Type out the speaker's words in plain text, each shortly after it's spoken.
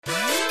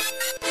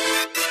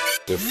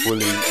The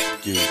Fully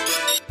Geek.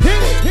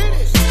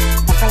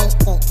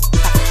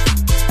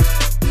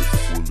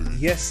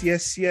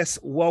 Yes.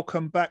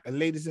 Welcome back,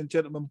 ladies and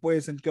gentlemen,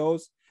 boys and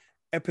girls.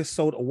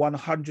 Episode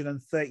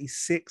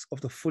 136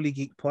 of the Fully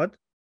Geek Pod.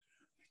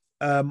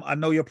 I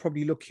know you're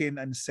probably looking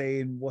and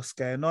saying what's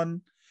going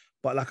on,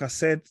 but like I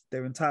said,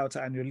 they're entitled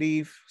to annual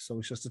leave, so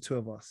it's just the two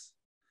of us.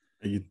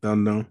 You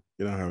don't know.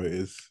 You know how it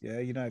is. Yeah,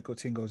 you know, I got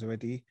tingles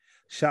already.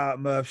 Shout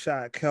out Merv,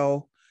 shout out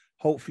Kel.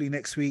 Hopefully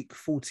next week,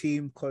 full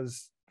team,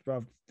 because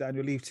the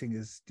annual leave thing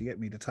is, do you get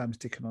me? The time's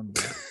ticking on.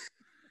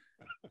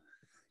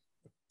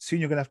 Soon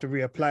you're going to have to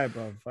reapply,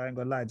 bruv. I ain't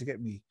going to lie, do you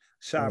get me?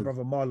 Shout out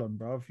brother Marlon,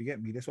 bruv. You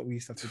get me? That's what we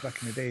used to have to do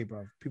back in the day,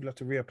 bruv. People have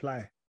to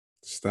reapply.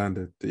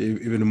 Standard.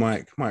 Even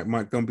Mike,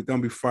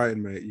 don't be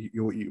frightened, mate.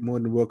 You're more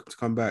than welcome to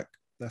come back.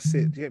 That's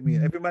it. Do you get me?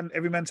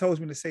 Every man tells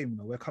me the same. You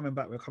know, we're coming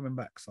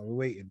back. So we're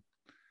waiting.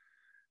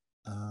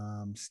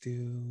 I'm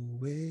still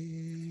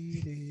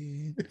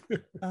waiting.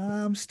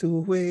 I'm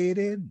still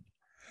waiting.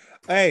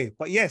 Hey,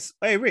 but yes.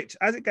 Hey, Rich,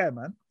 how's it going,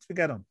 man? What's been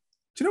going on?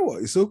 Do you know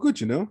what? It's all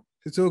good, you know?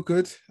 It's all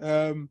good.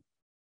 The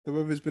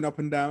weather's been up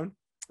and down.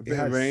 A bit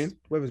of rain.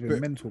 Weather's been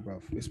mental,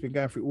 bruv. It's been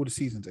going through all the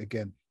seasons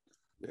again.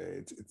 Yeah,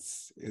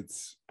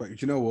 it's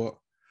but you know what?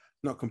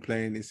 Not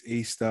complaining. It's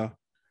Easter.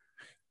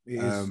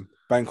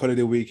 Bank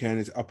holiday weekend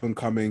is up and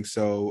coming,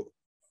 so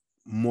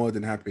more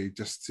than happy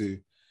just to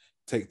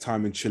take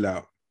time and chill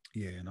out.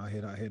 Yeah, and I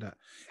hear that.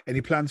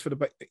 Any plans for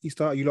the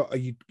Easter? Are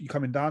you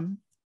coming down?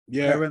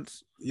 Yeah,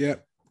 parents. Yeah,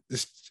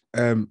 just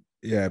be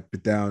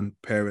down.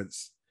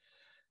 Parents,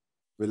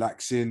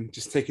 relaxing,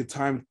 just taking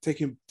time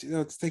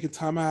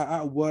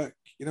out of work.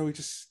 You know, we're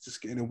just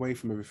getting away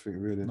from everything,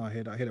 really. No, I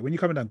hear that. When you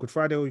coming down? Good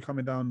Friday, or you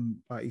coming down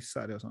like Easter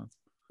Saturday or something?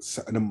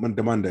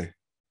 The Monday.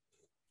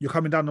 You're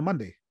coming down the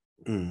Monday?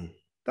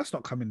 That's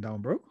not coming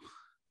down, bro.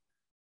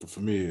 But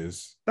for me, it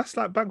is. That's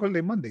like Bank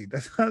Holiday Monday.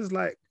 That's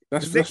like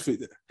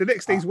the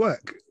next day's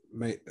work.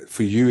 Mate,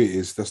 for you it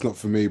is. That's not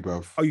for me,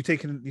 bro. Oh, you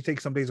taking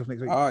some days off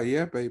next week? Oh,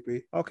 yeah,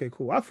 baby. Okay,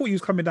 cool. I thought you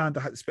was coming down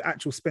to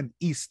actual spend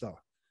Easter.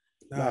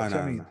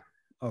 No.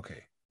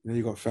 Okay. You know,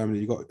 you got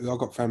family. I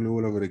got family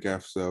all over the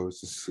gaff, so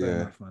it's just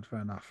fair enough, man.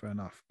 Fair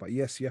enough. But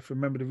yes, you have to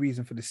remember the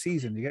reason for the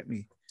season. You get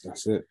me?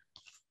 That's it.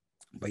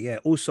 But yeah,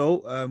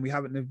 also, we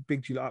haven't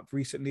bigged you up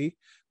recently,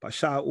 but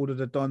shout out all of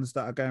the dons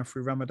that are going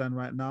through Ramadan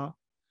right now.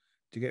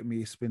 Do you get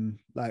me? It's been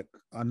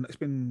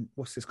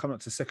what's this, coming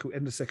up to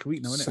end of second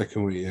week now, isn't it?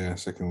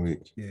 Second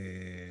week.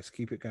 Yeah, let's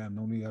keep it going.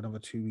 Only another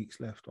 2 weeks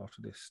left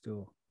after this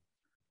still.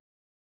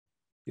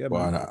 Yeah,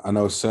 well, man. I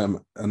know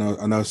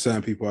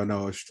certain people I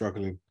know are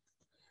struggling.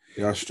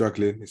 They are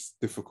struggling. It's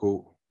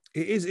difficult.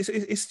 It is.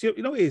 It's still,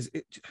 you know, it is.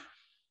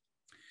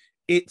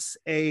 It's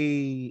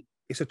a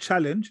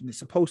challenge, and it's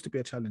supposed to be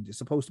a challenge. It's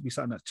supposed to be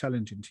something that's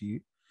challenging to you.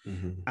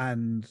 Mm-hmm.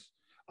 And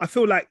I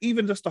feel like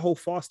even just the whole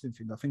fasting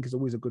thing, I think is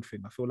always a good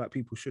thing. I feel like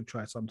people should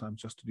try sometimes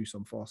just to do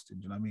some fasting.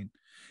 Do you know what I mean?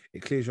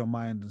 It clears your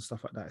mind and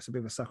stuff like that. It's a bit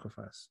of a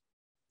sacrifice.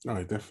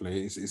 No,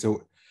 definitely.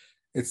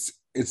 It's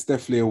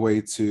definitely a way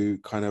to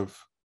kind of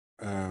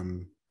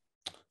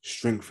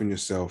strengthen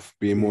yourself,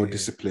 being more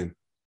disciplined.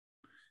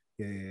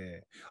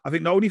 Yeah. I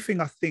think the only thing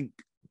I think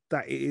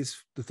that it is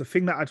the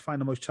thing that I'd find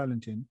the most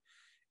challenging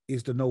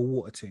is the no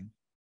water thing.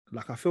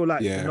 Like, I feel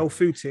like the no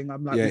food thing,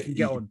 I'm like, we can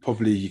get on.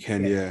 Probably you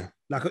can, yeah.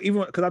 Like,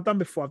 even because I've done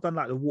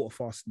like the water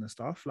fasting and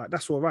stuff. Like,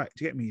 that's all right.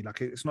 Do you get me?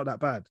 Like, it's not that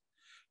bad.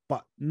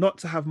 But not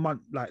to have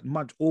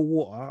munch all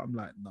water, I'm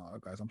like, no,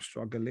 guys, I'm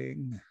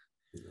struggling.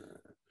 Yeah.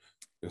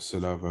 Yes,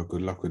 Salava.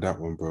 Good luck with that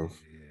one, bro.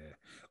 Yeah.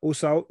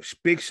 Also,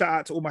 big shout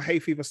out to all my hay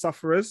fever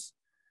sufferers.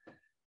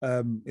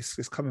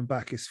 It's coming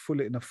back. It's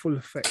in a full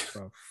effect,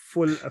 bro.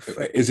 Full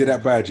effect. Is it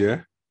that bad,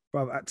 yeah?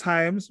 Bro, at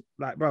times,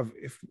 like, bro,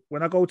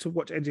 when I go to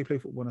watch NJ play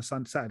football on a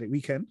Saturday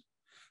weekend,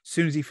 as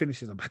soon as he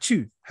finishes, I'm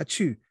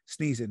hachoo,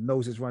 sneezing,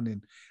 nose is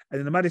running. And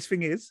then the maddest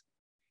thing is,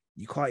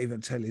 you can't even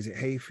tell, is it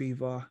hay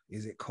fever?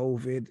 Is it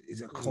COVID?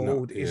 Is it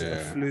cold? No, is it a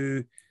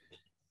flu?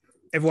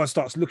 Everyone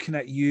starts looking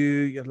at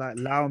you. You're like,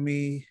 allow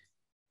me.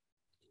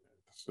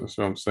 That's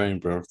what I'm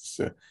saying, bro.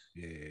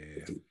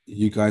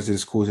 You guys are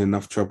just causing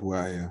enough trouble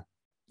out here.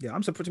 Yeah,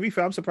 to be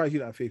fair, I'm surprised you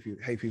don't have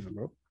hay fever,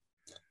 bro.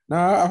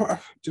 No,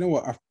 do you know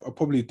what? I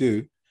probably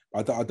do.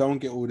 I don't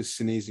get all the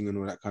sneezing and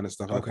all that kind of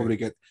stuff.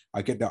 Okay.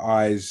 I get the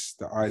eyes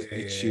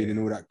itching and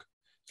all that.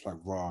 It's like,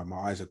 raw,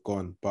 my eyes are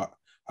gone, but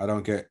I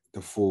don't get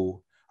the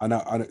full. I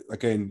know.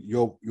 Again,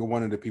 you're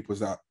one of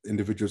the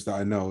individuals that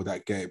I know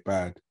that get it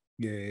bad.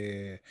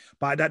 Yeah.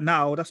 But that's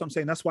what I'm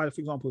saying. That's why,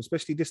 for example,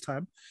 especially these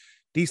times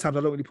I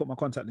don't really put my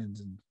contact lens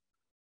in.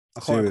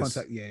 I can't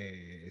contact. Yeah.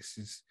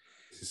 It's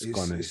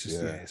gone.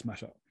 It's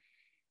mash up.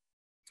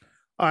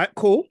 All right,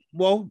 cool.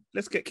 Well,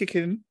 let's get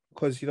kicking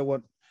because you don't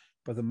want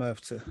Brother Merv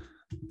to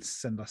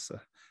send us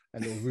a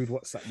little rude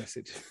WhatsApp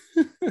message.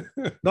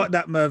 Not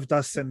that Merv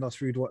does send us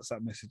rude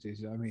WhatsApp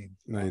messages, you know what I mean?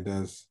 No, he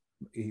does.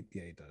 He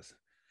does.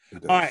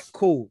 All right,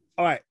 cool.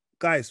 All right,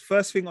 guys,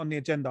 first thing on the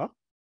agenda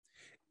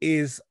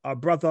is our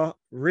brother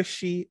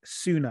Rishi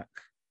Sunak.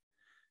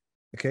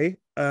 Okay.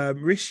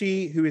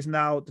 Rishi, who is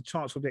now the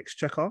Chancellor of the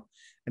Exchequer,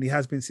 and he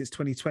has been since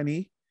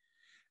 2020.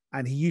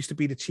 and he used to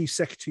be the chief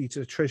secretary to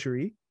the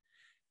Treasury.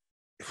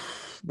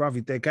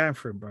 Bruv, they're going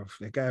for him, bruv.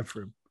 They're going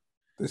for him.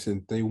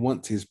 Listen, they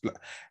want his blood.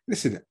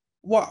 Listen,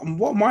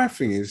 what my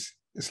thing is,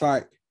 it's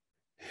like,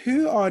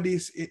 who are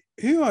these?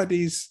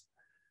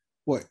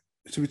 What,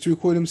 should we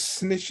call them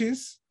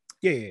snitches?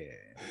 Yeah.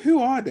 Who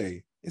are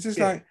they? It's just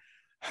like,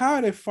 how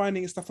are they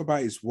finding stuff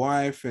about his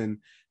wife and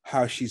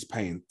how she's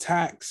paying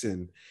tax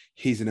and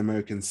he's an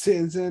American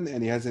citizen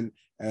and he hasn't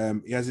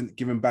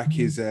given back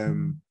his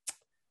green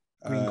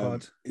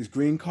card. His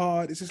green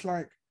card. It's just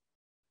like,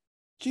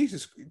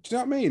 Jesus, do you know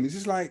what I mean? It's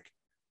just like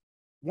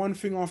one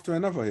thing after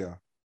another here.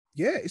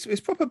 Yeah,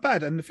 it's proper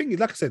bad. And the thing is,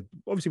 like I said,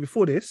 obviously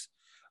before this,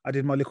 I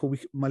did my little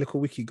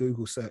wiki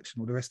Google search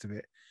and all the rest of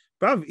it.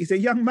 Bruv, he's a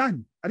young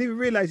man. I didn't even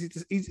realize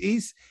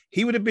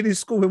he would have been in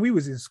school when we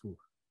was in school.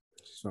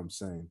 That's what I'm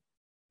saying.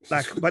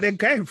 Like, but they're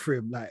going for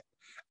him. Like,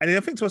 and then I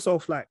think to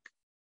myself, like,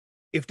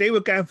 if they were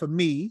going for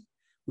me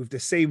with the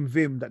same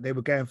vim that they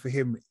were going for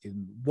him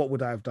in, what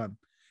would I have done?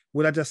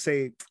 Would I just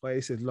say, well,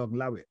 this is long,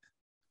 allow it?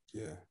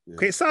 Yeah.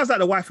 Okay, it sounds like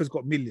the wife has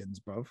got millions,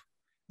 bruv.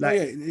 Like,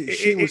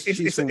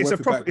 it's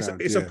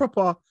a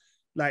proper,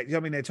 like, you know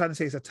what I mean? They're trying to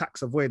say it's a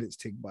tax avoidance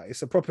thing, but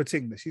it's a proper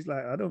thing that she's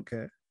like, I don't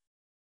care.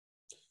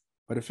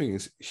 But the thing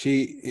is,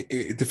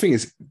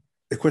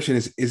 the question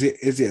is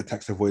it a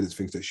tax avoidance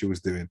thing that she was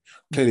doing?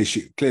 Clearly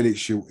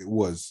it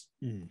was.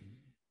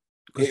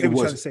 Because they were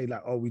trying to say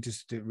like, oh, we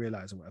just didn't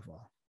realize or whatever.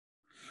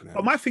 No.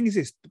 But my thing is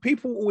this: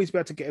 people will always be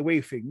able to get away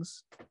with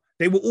things.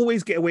 They will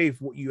always get away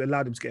with what you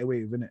allow them to get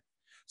away with, innit?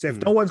 So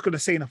if no one's going to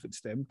say nothing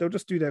to them, they'll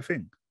just do their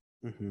thing.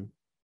 Mm-hmm.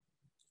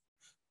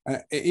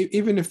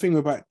 Even the thing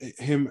about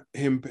him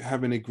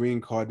having a green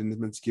card and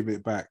meant to give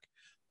it back,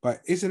 but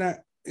isn't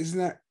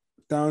that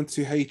down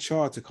to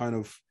HR to kind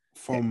of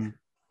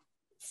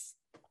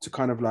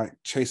like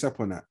chase up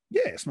on that?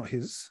 Yeah, it's not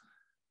his.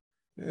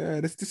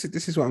 Yeah,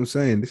 this is what I'm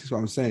saying. This is what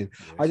I'm saying.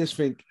 Yeah, I just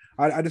think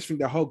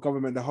the whole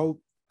government,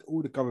 all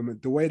the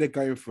government, the way they're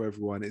going for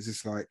everyone is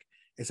just like,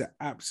 it's an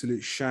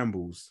absolute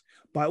shambles.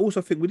 But I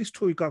also think with this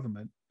Tory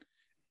government,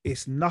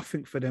 it's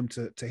nothing for them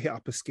to hit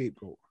up a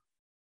scapegoat.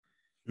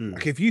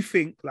 Like, if you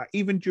think, like,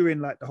 even during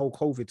like the whole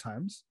COVID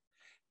times,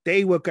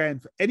 they were going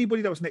for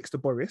anybody that was next to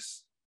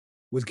Boris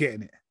was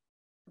getting it.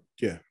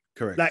 Yeah,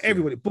 correct. Like,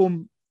 everybody,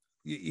 boom.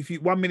 If you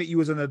 1 minute you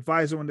was an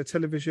advisor on the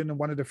television and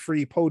one of the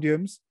 3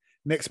 podiums,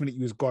 next minute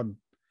you was gone.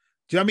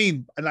 Do you know what I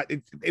mean? And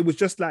like it was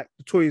just like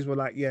the Tories were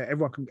like, yeah,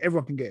 everyone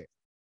can get it.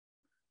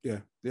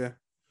 Yeah,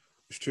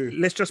 it's true.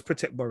 Let's just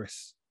protect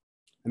Boris.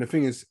 And the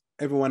thing is,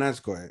 everyone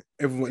has got it.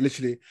 Everyone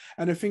literally.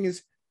 And the thing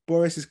is,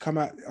 Boris has come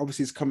out.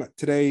 Obviously, it's come out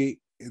today.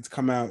 It's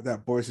come out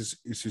that Boris has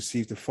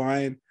received a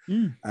fine,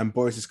 and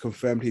Boris has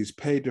confirmed he's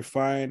paid the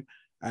fine,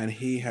 and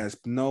he has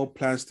no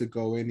plans to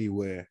go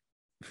anywhere.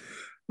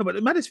 No, but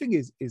the maddest thing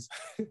is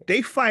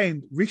they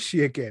find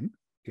Rishi again.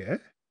 Yeah,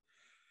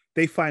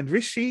 they find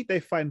Rishi, they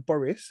find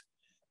Boris,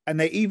 and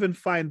they even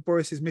find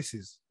Boris's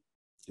missus.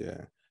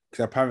 Yeah,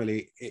 because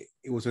apparently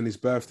it was on his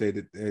birthday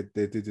that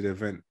they did the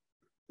event.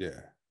 Yeah,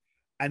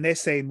 and they're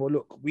saying, well,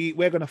 look,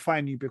 we're going to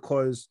fine you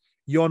because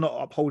you're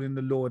not upholding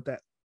the law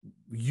that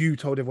you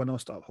told everyone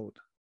else to uphold.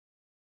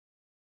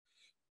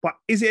 But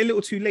is it a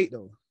little too late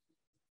though?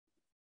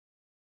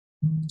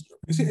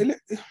 Is it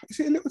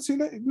a little too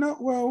late? No,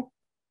 well,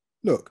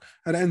 look,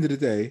 at the end of the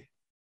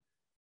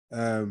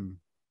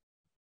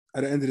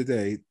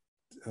day,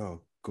 oh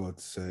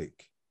God's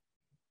sake.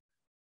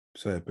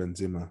 Sorry,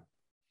 Benzema.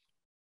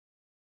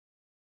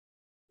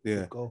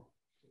 Yeah. Go.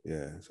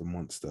 Yeah, it's a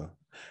monster.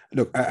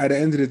 Look, at the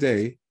end of the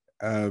day,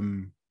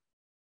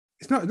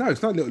 it's not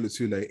a little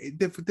too late.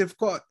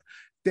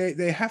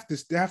 They have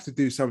to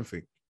do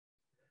something.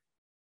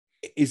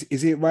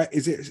 Is it right?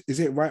 Is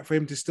it right for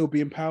him to still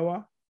be in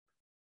power?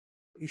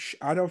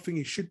 I don't think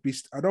he should be.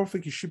 I don't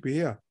think he should be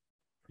here.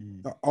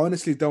 I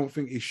honestly don't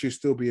think he should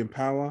still be in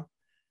power.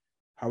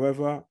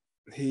 However,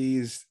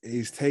 he's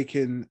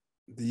taken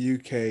the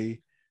UK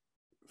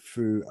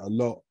through a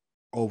lot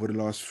over the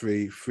last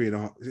 3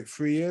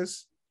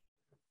 years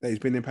that he's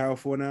been in power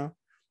for now.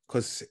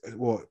 Because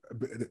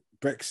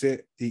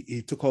Brexit,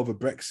 he took over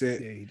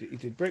Brexit. Yeah, he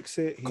did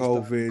Brexit. He's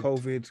COVID. done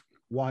COVID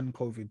 1,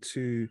 COVID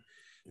 2.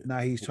 Now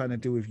he's trying to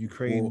deal with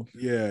Ukraine.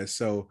 Yeah,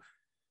 so.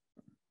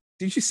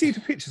 Did you see the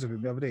pictures of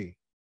him the other day?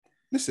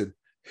 Listen,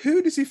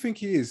 who does he think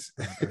he is?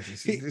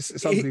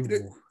 It's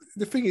unbelievable.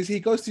 The thing is, he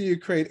goes to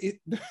Ukraine.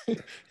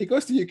 He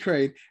goes to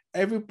Ukraine.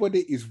 Everybody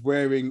is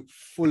wearing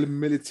full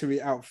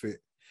military outfit.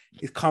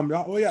 He's come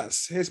like, oh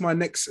yes, here's my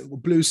next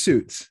blue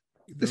suit.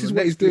 This is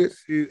what he's doing.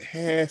 Suit,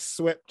 hair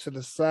swept to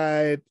the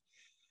side,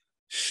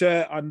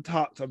 shirt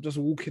untucked. I'm just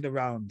walking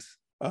around.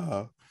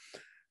 Do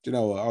you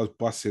know what? I was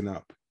busting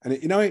up, and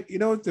you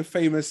know the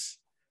famous,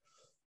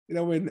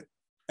 when.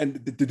 And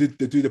they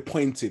do the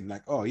pointing,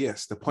 like, oh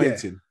yes, the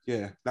pointing,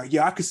 yeah. Like,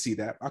 yeah, I could see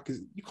that.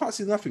 You can't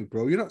see nothing,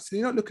 bro. You're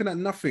not looking at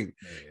nothing.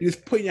 Yeah. You're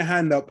just putting your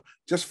hand up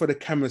just for the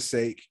camera's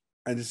sake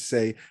and just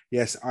say,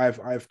 yes,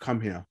 I've come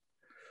here.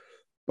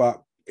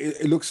 But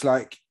it looks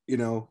like,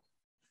 I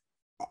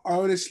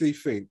honestly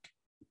think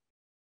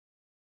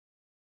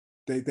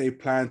they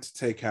plan to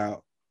take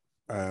out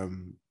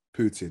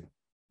Putin.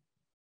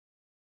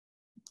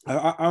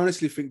 I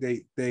honestly think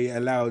they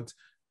allowed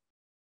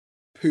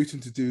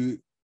Putin to do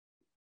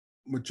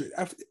Madrid,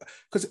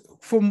 because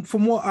from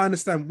what I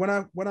understand, when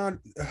I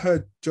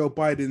heard Joe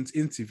Biden's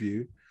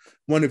interview,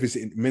 one of his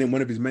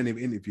many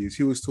interviews,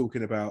 he was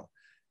talking about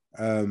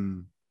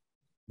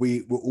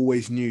we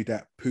always knew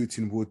that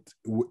Putin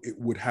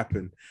would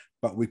happen,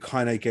 but we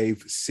kind of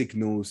gave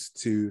signals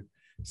to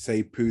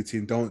say,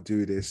 Putin, don't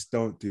do this,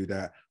 don't do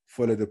that,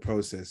 follow the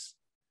process.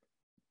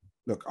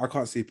 Look, I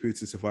can't see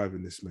Putin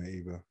surviving this, mate,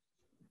 either.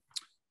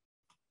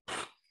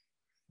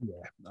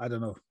 Yeah, I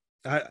don't know.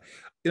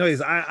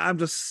 I'm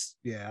just,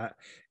 yeah.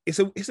 It's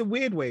a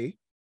weird way.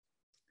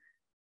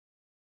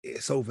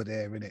 It's over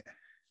there, isn't it?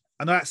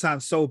 I know that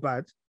sounds so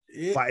bad,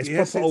 but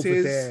it's proper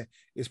over there.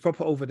 It's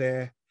proper over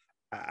there.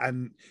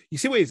 And you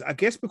see what it is? I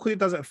guess because it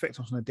doesn't affect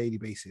us on a daily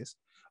basis,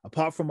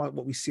 apart from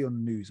what we see on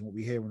the news and what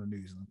we hear on the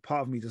news, and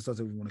part of me just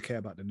doesn't even want to care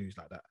about the news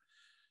like that.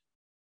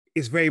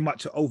 It's very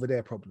much an over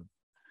there problem.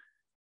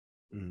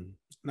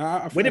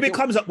 No, when it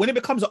becomes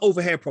an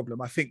over here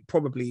problem, I think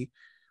probably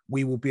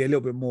we will be a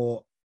little bit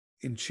more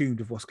in tune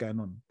with what's going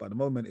on. But at the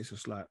moment, it's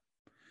just like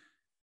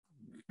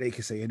they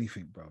can say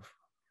anything, bruv.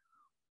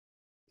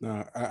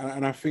 No,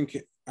 and I think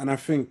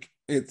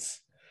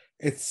it's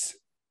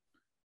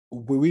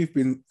we've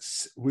been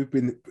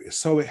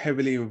so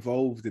heavily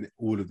involved in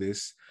all of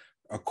this.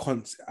 I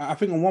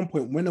think at one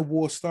point when the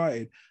war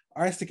started,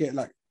 I used to get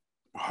like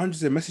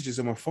hundreds of messages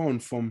on my phone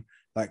from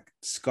like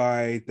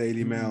Sky,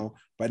 Daily Mail,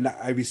 but now,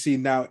 have you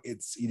seen now?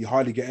 You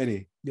hardly get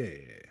any. Yeah.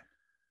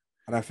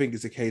 And I think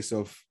it's a case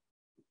of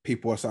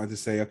people are starting to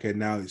say, okay,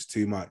 now it's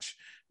too much.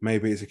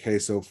 Maybe it's a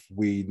case of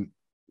we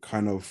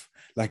kind of,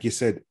 like you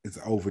said, it's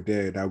over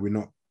there. Now we're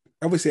not,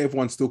 obviously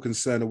everyone's still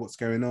concerned of what's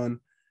going on.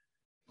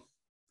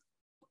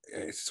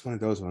 It's just one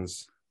of those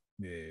ones.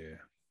 Yeah.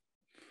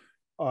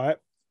 All right.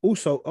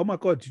 Also, oh my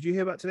God, did you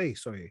hear about today?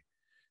 Sorry.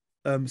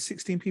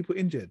 16 people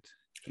injured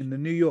in the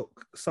New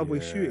York subway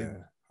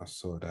shooting. I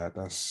saw that.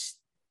 That's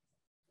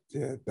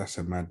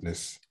a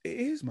madness. It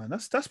is, man.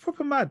 That's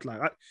proper mad.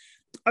 Like,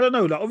 I don't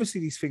know. Like,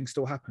 obviously these things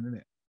still happen,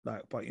 innit?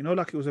 Like, but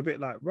like it was a bit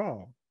like,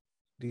 raw.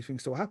 These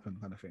things still happen,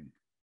 kind of thing.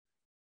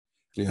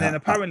 Yeah. And then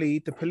apparently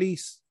the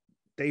police,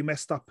 they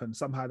messed up, and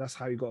somehow that's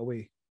how he got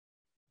away.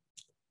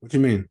 What do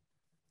you mean?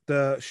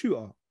 The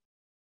shooter.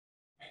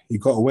 He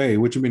got away.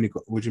 What do you mean?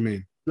 What do you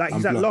mean? Like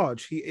he's at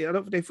large. I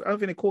don't think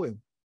they caught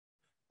him.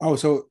 Oh,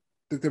 so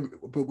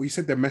but we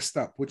said they messed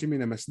up. What do you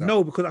mean they messed up?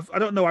 No, because I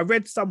don't know. I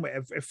read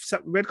somewhere. If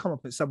read come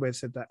up somewhere and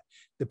said that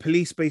the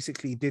police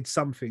basically did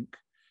something,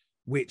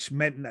 which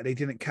meant that they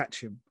didn't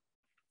catch him.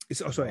 It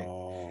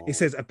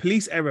says a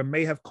police error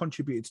may have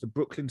contributed to the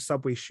Brooklyn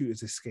subway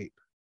shooter's escape.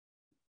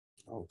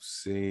 Oh,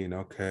 scene.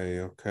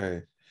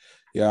 Okay.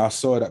 Yeah, I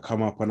saw that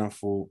come up, and I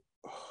thought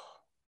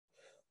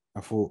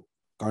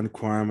gun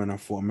crime, and I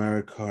thought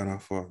America, and I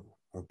thought,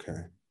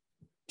 okay.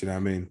 Do you know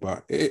what I mean?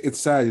 But it's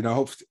sad,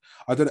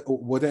 I don't know.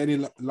 Were there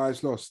any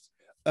lives lost?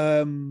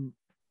 Not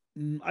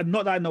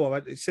that I know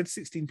of. It said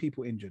 16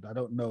 people injured. I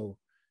don't know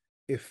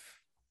if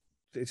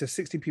it says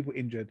 16 people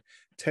injured,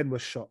 10 were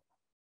shot.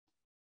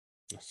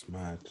 That's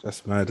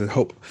mad. I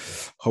hope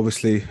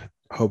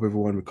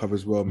everyone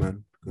recovers well,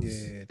 man.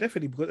 Yeah,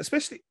 definitely. Because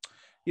especially,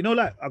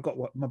 like I got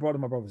my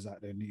brother's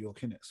out there in New York,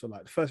 innit? So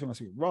like the first thing I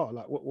see, raw,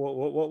 like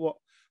what?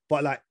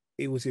 But like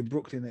it was in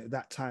Brooklyn at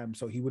that time,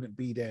 so he wouldn't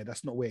be there.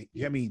 That's not where, you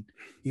know what I mean?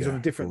 He's on a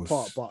different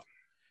part, but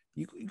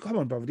you come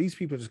on, brother. These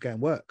people are just going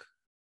to work.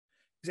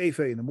 It's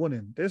 8:30 in the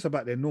morning. They're just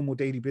about their normal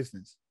daily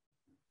business.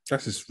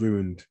 That's just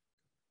ruined.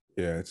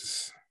 Yeah,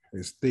 it's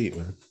deep,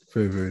 man.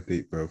 Very, very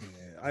deep, bro.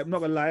 Yeah, I'm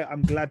not gonna lie.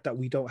 I'm glad that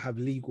we don't have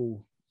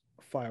legal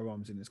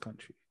firearms in this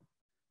country.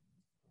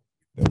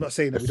 I'm not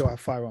saying that we don't have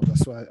firearms.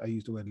 That's why I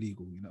use the word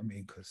legal. You know what I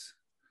mean? Because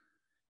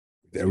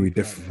we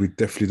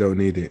definitely don't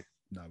need it.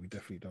 No, we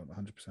definitely don't.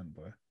 100%,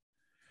 boy.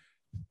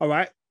 All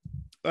right.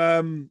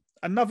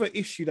 Another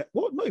issue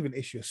not even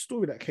issue, a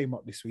story that came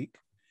up this week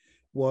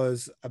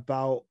was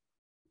about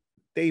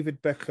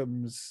David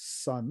Beckham's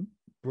son,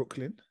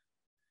 Brooklyn.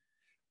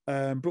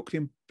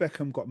 Brooklyn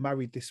Beckham got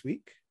married this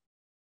week,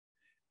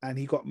 and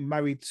he got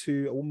married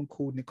to a woman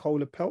called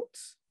Nicola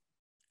Peltz.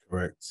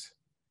 Correct.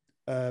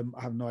 I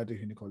have no idea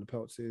who Nicola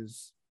Peltz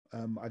is.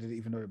 I didn't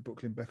even know that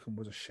Brooklyn Beckham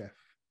was a chef.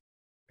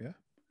 Yeah.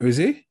 Who is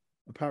he?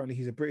 Apparently,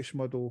 he's a British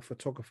model,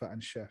 photographer,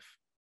 and chef.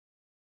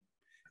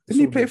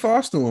 Didn't he play for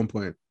Arsenal at one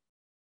point?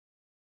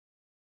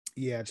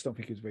 Yeah, I just don't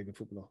think he was a very good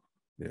footballer.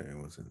 Yeah, he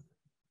wasn't.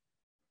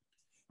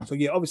 So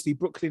yeah, obviously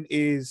Brooklyn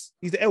he's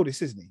the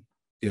eldest, isn't he?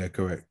 Yeah,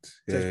 correct.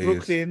 So it's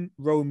Brooklyn,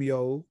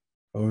 Romeo,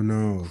 oh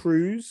no,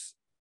 Cruz,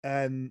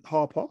 and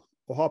Harper,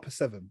 or Harper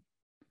 7.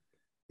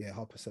 Yeah,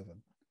 Harper 7.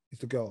 It's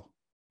the girl.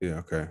 Yeah,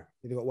 okay.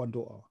 They've got one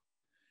daughter.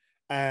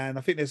 And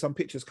I think there's some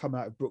pictures coming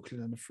out of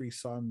Brooklyn and the 3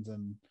 sons,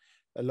 and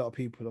a lot of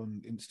people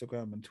on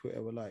Instagram and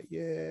Twitter were like,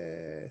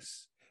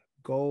 yes,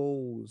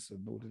 goals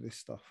and all of this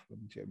stuff.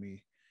 And do you know what I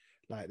mean?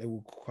 Like, they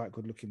were quite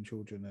good looking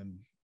children, and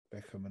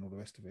Beckham and all the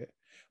rest of it.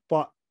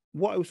 But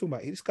what I was talking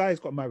about, this guy's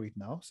got married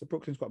now. So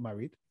Brooklyn's got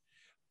married,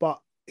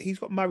 but he's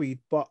got married,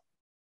 but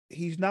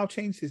he's now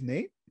changed his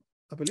name,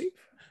 I believe.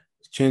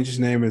 Changed his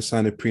name and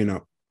signed a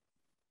prenup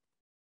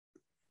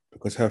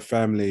because her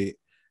family,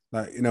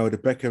 like, you know, the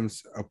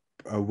Beckhams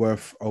are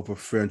worth over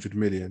 300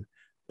 million,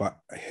 but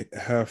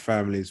her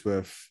family is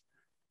worth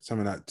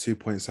something like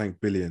 2.5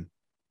 billion.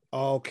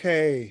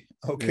 Okay.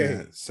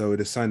 Yeah, so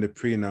they signed a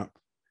prenup,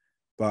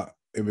 but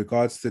in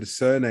regards to the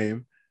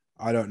surname,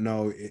 I don't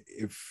know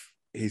if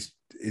is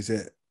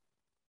it.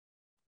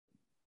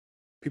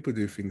 People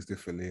do things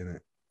differently, innit?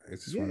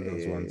 It's just one of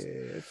those ones.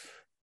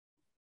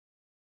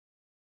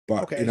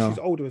 But okay, you know, she's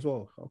older as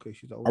well. Okay,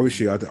 she's older. I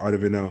wish I don't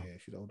even know. Yeah,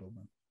 she's older,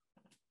 man.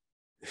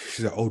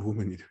 She's an old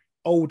woman.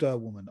 Older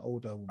woman.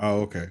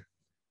 Oh, okay.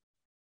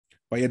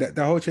 But yeah,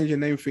 the whole change of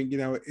name thing, you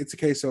know, it's a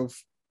case of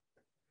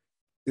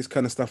this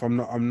kind of stuff.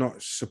 I'm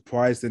not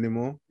surprised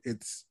anymore.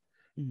 It's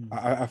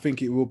I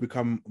think it will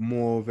become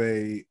more of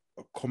a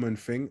common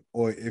thing,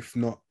 or if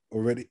not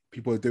already,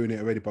 people are doing it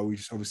already, but we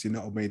just obviously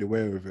not made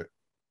aware of it.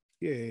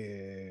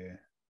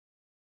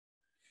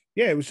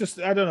 Yeah, it was just,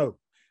 I don't know.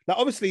 Like,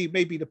 obviously,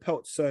 maybe the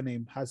Pelt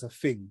surname has a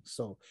thing.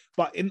 So,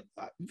 but if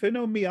you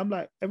know me, I'm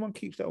like, everyone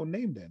keeps their own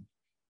name then.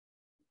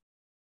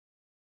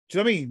 Do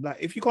you know what I mean? Like,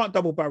 if you can't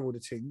double barrel the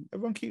thing,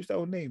 everyone keeps their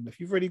own name. If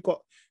you've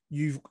got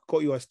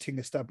yours thing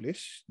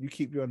established, you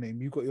keep your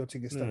name. You've got your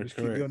thing established,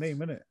 keep your name,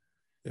 innit?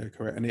 Yeah,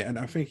 correct. And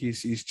I think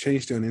he's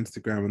changed it on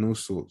Instagram and all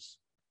sorts.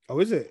 Oh,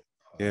 is it?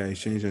 Yeah, he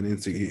changed it on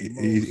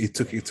Instagram. He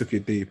took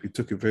it deep. He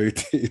took it very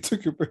deep. He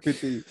took it very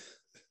deep.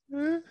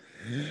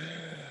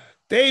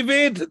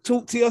 David,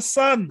 talk to your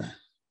son.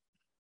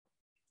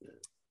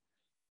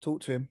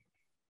 Talk to him.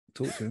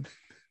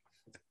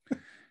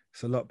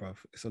 It's a lot, bruv.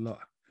 It's a lot.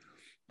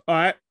 All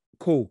right,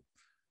 cool.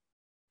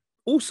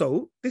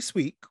 Also, this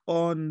week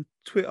on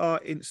Twitter,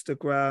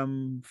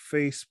 Instagram,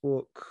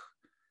 Facebook,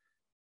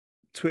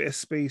 Twitter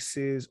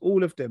Spaces,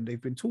 all of them,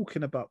 they've been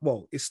talking about,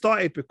 well, it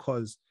started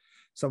because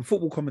some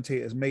football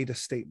commentators made a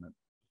statement.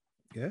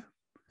 Yeah.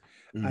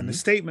 And the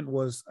statement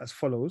was as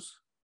follows.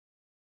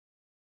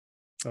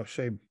 Oh,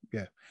 shame.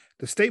 Yeah.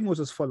 The statement was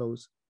as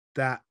follows,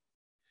 that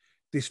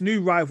this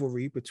new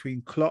rivalry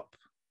between Klopp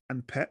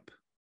and Pep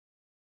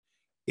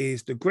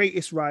is the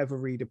greatest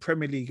rivalry the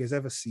Premier League has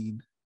ever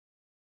seen.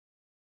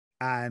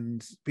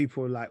 And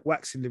people like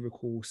waxing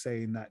lyrical,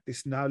 saying that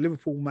this now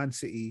Liverpool Man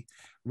City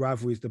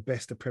rivalry is the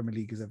best the Premier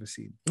League has ever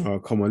seen. Oh,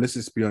 come on. Let's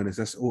just be honest.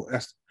 That's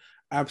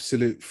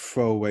absolute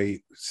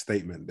throwaway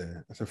statement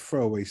there. That's a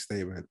throwaway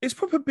statement. It's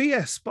proper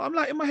BS, but I'm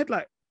like, in my head,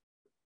 like,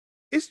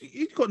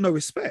 you've got no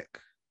respect.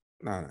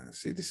 No.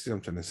 See, this is what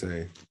I'm trying to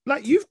say.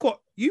 Like,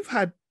 you've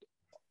had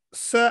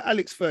Sir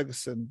Alex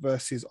Ferguson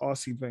versus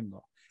Arsene Wenger,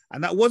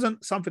 and that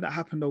wasn't something that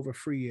happened over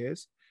 3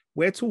 years.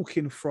 We're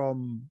talking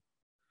from,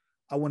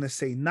 I want to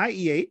say,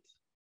 98,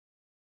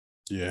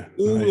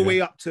 all the way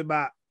up to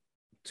about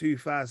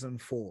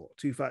 2004,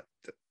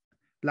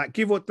 like,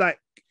 give or like,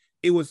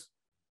 it was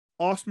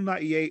Arsenal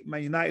 98,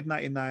 Man United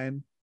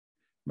 99,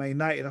 Man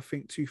United, I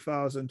think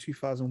 2000,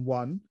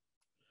 2001,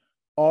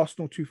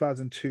 Arsenal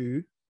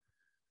 2002.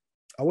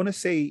 I want to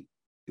say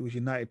it was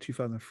United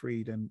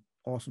 2003, then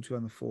Arsenal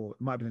 2004.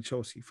 It might have been a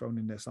Chelsea thrown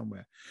in there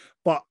somewhere.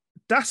 But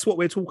that's what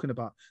we're talking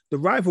about. The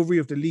rivalry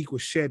of the league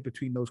was shared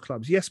between those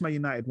clubs. Yes, Man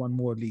United won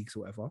more leagues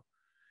or whatever.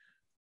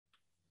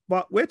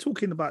 But we're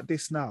talking about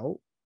this now.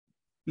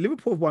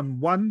 Liverpool have won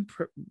one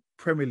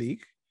Premier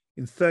League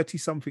in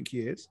 30-something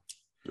years.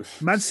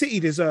 Man City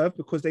deserve,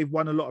 because they've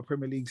won a lot of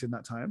Premier Leagues in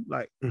that time.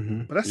 Like,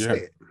 but that's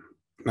it.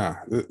 Nah,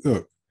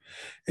 look.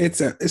 It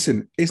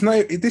shouldn't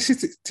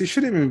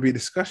even be a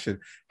discussion.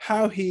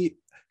 Who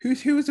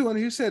was the one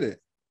who said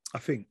it? I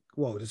think,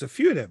 well, there's a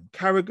few of them.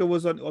 Carragher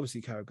was on,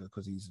 obviously Carragher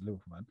because he's a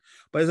Liverpool man,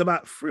 but there's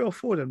about 3 or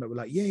 4 of them that were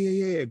like,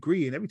 yeah,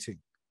 agree and everything.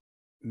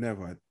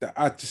 Never.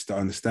 I just don't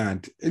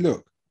understand.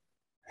 Look,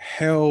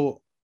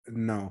 hell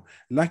no.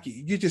 Like,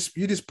 you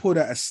just pulled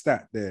out a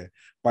stat there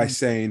by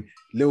saying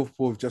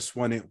Liverpool have just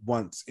won it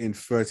once in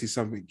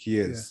 30-something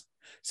years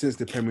since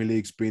the Premier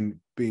League's been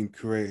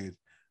created.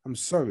 I'm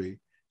sorry.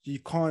 You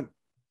can't.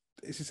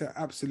 It's just an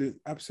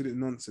absolute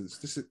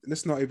nonsense.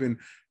 Let's not even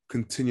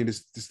continue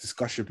this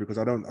discussion, because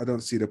I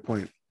don't see the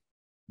point.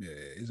 Yeah,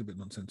 it is a bit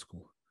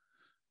nonsensical.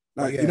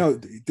 Like,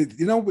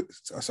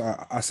 so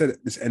I said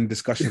this end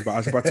discussion, but I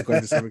was about to go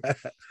into something.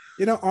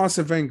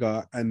 Arsene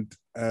Wenger and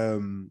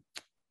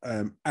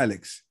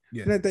Alex.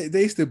 Yeah.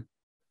 They used to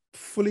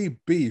fully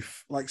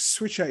beef, like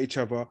switch at each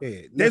other.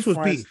 Yeah, theirs was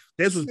beef.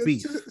 This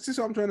is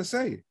what I'm trying to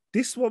say.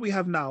 This, what we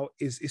have now,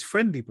 is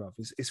friendly, bruv.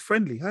 It's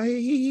friendly.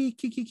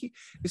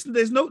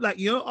 There's no, like,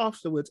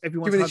 afterwards,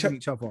 everyone's hugging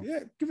each other.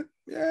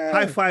 Yeah,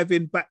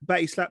 high-fiving,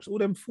 batty slaps, all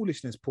them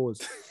foolishness,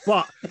 pause.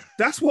 But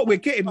that's what we're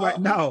getting right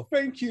now.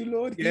 Thank you,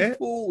 Lord. Yeah,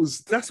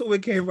 pause. That's what we're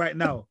getting right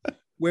now.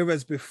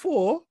 Whereas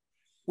before,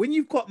 when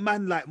you've got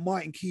man like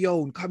Martin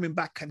Keown coming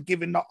back and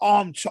giving the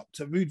arm chop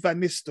to Ruud van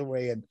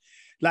Nistelrooy, and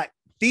like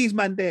these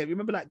man there,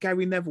 remember like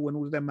Gary Neville and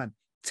all of them, man,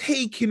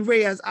 taking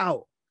Reyes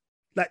out.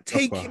 Like,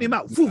 taking him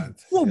out. Vroom.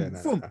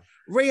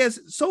 Reyes,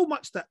 so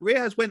much that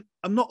Reyes went,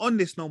 I'm not on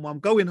this no more. I'm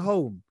going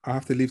home. I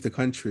have to leave the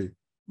country.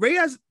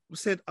 Reyes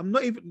said, I'm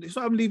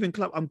leaving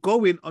club. I'm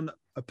going on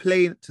a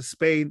plane to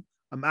Spain.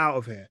 I'm out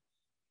of here.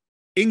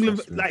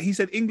 England, like he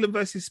said, England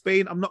versus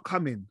Spain, I'm not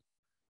coming.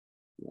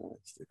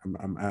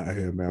 I'm out of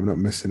here, man. I'm not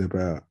messing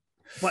about.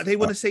 But they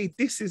want to say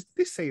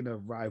this ain't a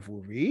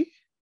rivalry.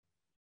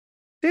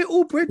 They're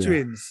all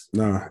brethrens.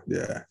 Yeah. No,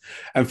 yeah.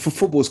 And for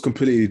football, it's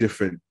completely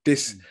different.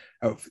 This,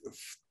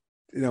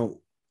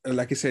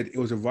 like I said, it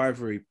was a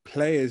rivalry.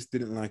 Players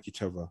didn't like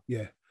each other.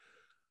 Yeah.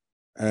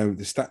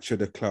 The stature of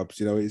the clubs,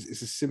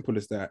 it's as simple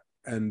as that.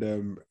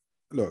 And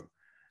look,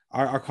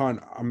 I can't.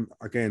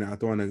 I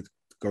don't want to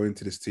go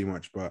into this too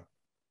much, but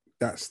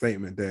that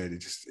statement there, it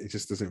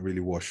just doesn't really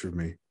wash with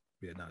me.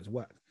 Yeah, no, it's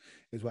whack.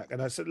 It's whack.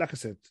 And I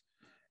said,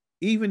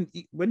 even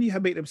when you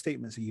have made them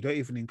statements and you don't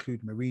even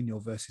include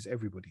Mourinho versus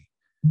everybody,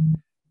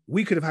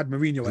 we could have had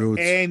Mourinho at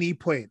any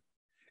point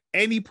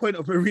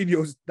of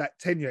Mourinho's that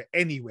tenure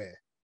anywhere.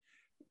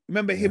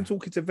 Remember him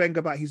talking to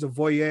Wenger about he's a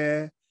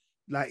voyeur,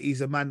 like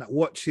he's a man that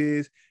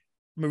watches.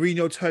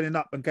 Mourinho turning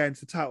up and going to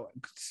the title,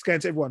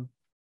 going to everyone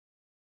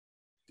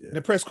in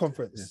a press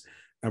conference.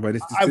 Yeah. No,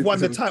 I've won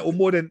the title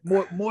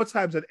more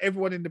times than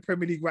everyone in the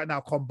Premier League right now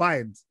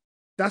combined.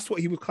 That's what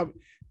he was coming.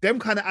 Them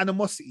kind of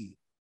animosity.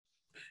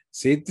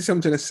 See, this is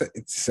what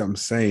I'm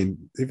saying.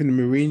 Even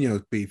the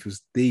Mourinho beef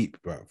was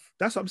deep, bro.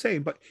 That's what I'm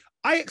saying. But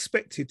I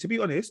expected, to be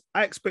honest,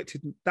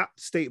 that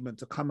statement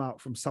to come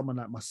out from someone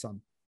like my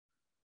son.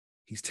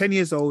 He's 10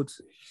 years old.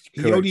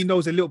 He only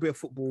knows a little bit of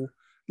football,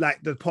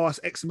 like the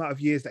past X amount of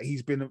years that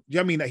he's been. Do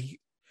you know what I mean?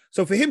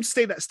 So for him to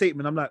say that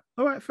statement, I'm like,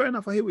 all right, fair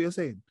enough. I hear what you're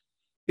saying.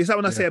 It's like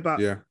when I say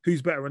about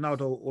who's better,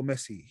 Ronaldo or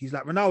Messi. He's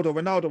like,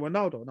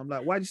 Ronaldo. And I'm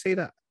like, why'd you say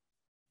that?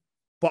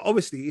 But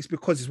obviously, it's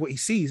because it's what he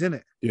sees, isn't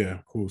it? Yeah,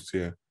 of course,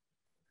 yeah.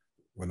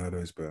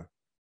 Ronaldo is better.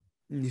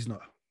 He's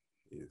not.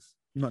 He is.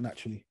 Not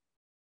naturally.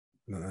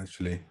 Not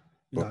naturally.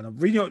 But... No.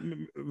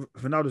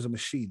 Ronaldo's a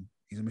machine.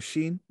 He's a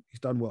machine. He's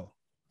done well.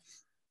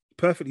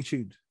 Perfectly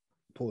tuned.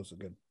 Pause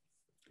again.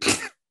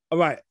 All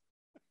right.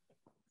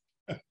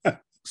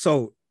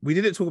 So we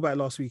didn't talk about it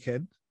last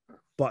weekend,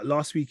 but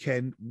last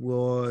weekend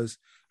was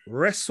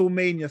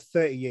WrestleMania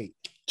 38.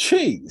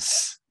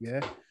 Jeez. Yeah.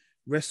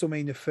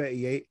 WrestleMania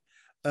 38.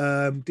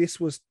 This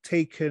was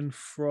taken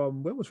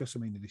from, where was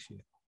WrestleMania this year?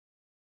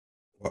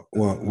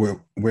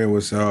 Where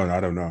was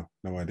I don't know.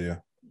 No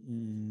idea.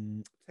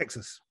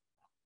 Texas.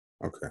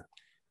 Okay.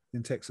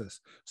 In Texas.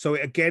 So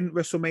again,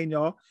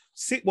 WrestleMania.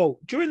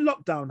 During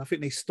lockdown, I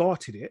think they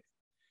started it.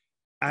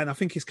 And I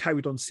think it's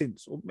carried on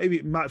since. Or maybe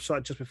it might have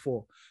started just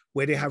before,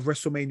 where they have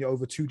WrestleMania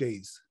over 2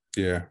 days.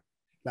 Yeah.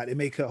 Like they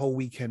make a whole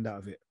weekend out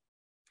of it.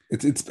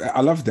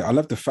 I loved it. I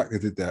love the fact they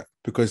did that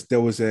because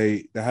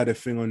they had a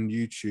thing on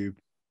YouTube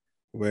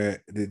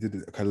where they did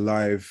like a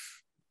live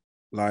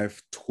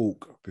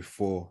talk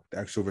before the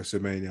actual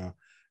WrestleMania,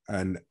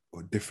 and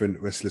different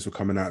wrestlers were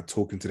coming out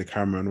talking to the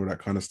camera and all that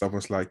kind of stuff. I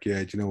was like,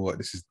 yeah, do you know what?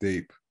 This is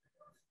deep.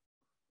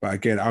 But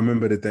again, I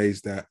remember the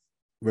days that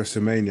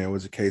WrestleMania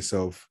was a case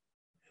of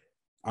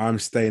I'm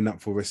staying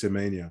up for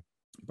WrestleMania.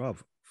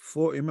 Bruv,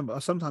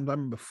 sometimes I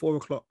remember 4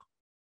 o'clock.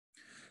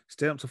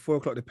 Staying up to 4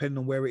 o'clock, depending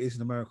on where it is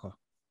in America.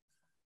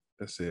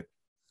 That's it.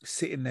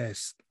 Sitting there,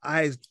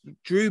 eyes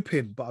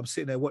drooping, but I'm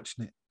sitting there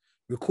watching it,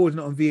 recording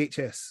it on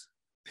VHS.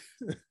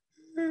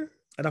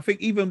 And I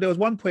think even there was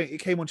one point it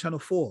came on Channel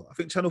 4. I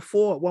think Channel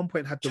 4 at one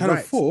point had the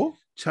rights.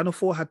 Channel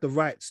 4 had the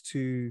rights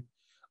to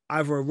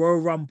either a Royal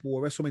Rumble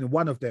or WrestleMania,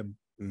 one of them.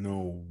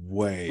 No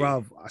way.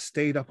 Bruv, I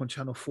stayed up on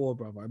Channel 4,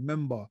 bruv. I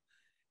remember,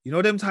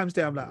 them times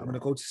there, I'm like, I'm going to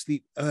go to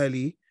sleep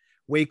early,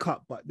 wake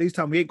up. But this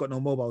time we ain't got no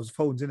mobile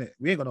phones, innit?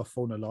 We ain't got no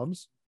phone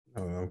alarms.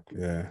 Oh,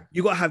 yeah.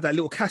 You got to have that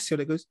little Casio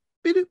that goes,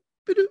 bidoop,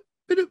 bidoop,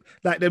 bidoop.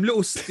 Like them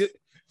little,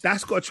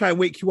 that's got to try and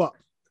wake you up.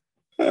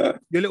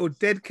 Your little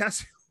dead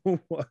Casio.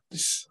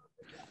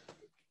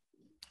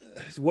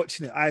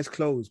 Watching it, eyes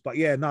closed. But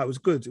yeah, no, it was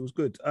good. It was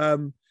good.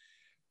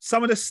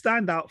 Some of the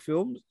standout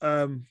films,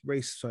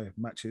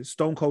 matches.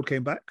 Stone Cold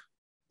came back.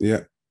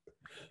 Yeah.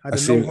 Had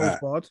a no holds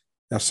barred.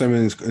 That's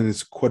someone in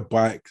his quad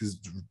bike is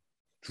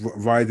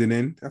riding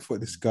in. That's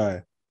what this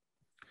guy.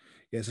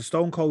 Yeah, so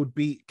Stone Cold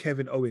beat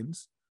Kevin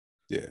Owens.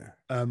 Yeah.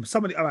 All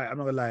right, I'm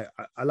not gonna lie.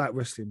 I like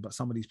wrestling, but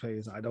some of these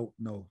players I don't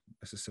know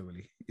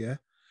necessarily. Yeah.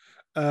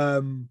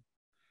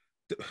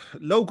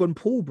 Logan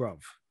Paul, bruv.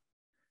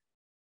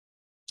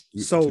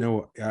 So you know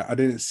what? I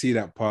didn't see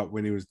that part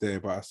when he was there,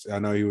 but I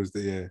know he was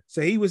there. Yeah.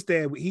 So he was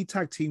there. He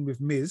tag teamed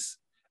with Miz,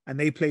 and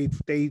they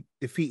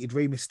defeated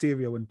Rey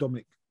Mysterio and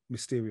Dominic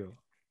Mysterio.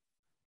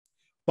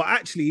 But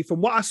actually, from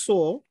what I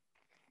saw,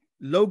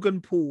 Logan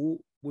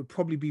Paul would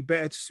probably be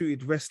better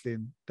suited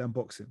wrestling than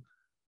boxing.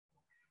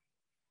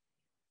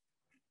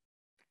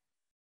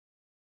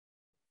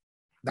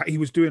 That he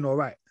was doing all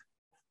right.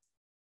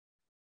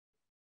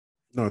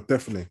 No,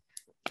 definitely.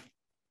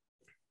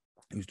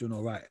 He was doing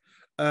all right.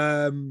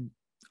 I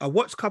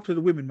watched a couple of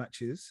the women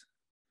matches.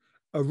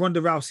 Ronda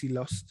Rousey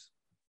lost.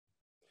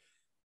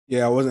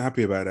 Yeah, I wasn't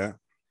happy about that.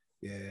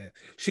 Yeah.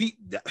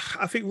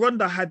 I think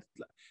Ronda had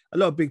a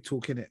lot of big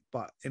talk in it,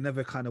 but it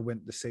never kind of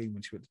went the same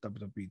when she went to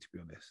WWE, to be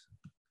honest.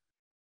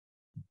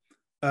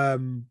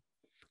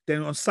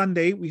 Then on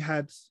Sunday, we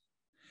had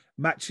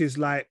matches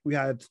like we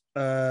had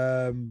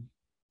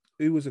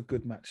was a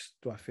good match,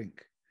 do I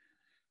think?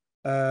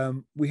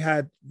 We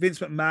had Vince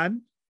McMahon.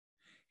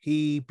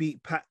 He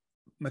beat Pat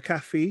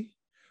McAfee.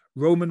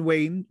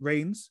 Roman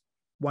Reigns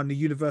won the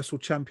Universal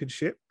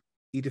Championship.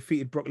 He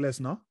defeated Brock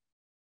Lesnar.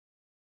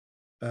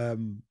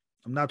 I'm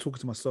now talking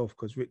to myself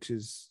because Rich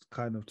is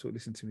kind of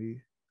listening to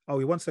me.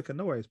 Oh, 1 second.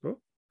 No worries, bro.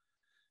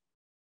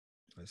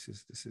 This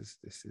is.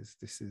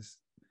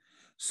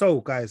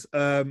 So, guys,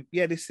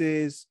 this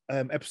is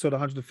episode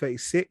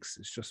 136.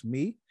 It's just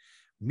me,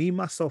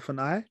 myself, and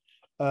I.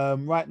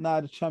 Right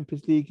now, the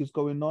Champions League is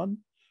going on.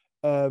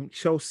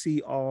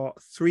 Chelsea are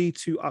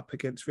 3-2 up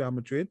against Real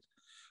Madrid,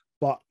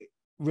 but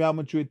Real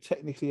Madrid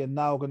technically are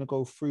now going to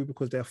go through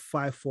because they're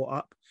 5-4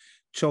 up.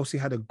 Chelsea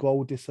had a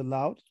goal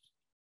disallowed.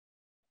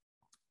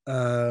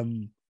 I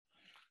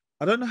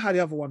don't know how the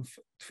other one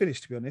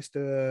finished, to be honest.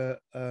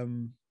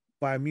 Bayern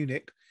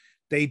Munich,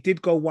 they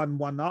did go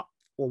 1-1 up,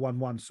 or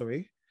 1-1,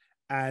 sorry.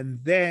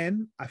 And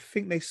then I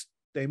think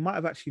they might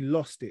have actually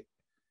lost it.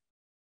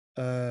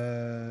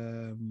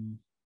 They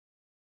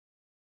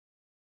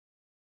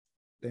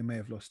may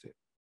have lost it.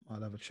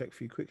 I'll have a check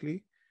for you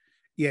quickly.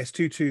 Yes,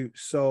 2-2.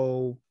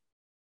 So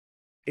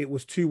it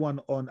was 2-1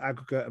 on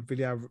aggregate, and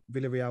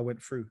Villarreal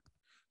went through.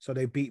 So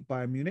they beat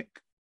Bayern Munich.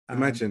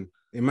 Imagine.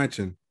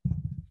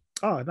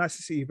 Oh, nice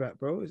to see you back,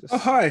 bro. Oh,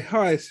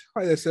 hi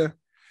there, sir.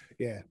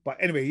 Yeah, but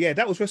anyway, yeah,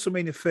 that was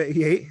WrestleMania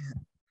 38.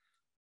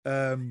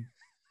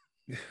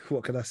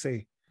 What can I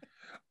say?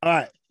 All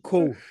right,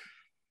 cool.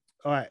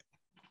 All right,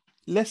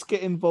 let's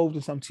get involved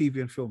in some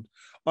TV and film.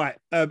 All right,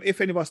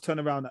 if any of us turn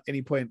around at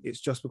any point,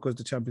 it's just because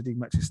the Champions League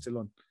match is still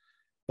on,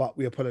 but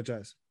we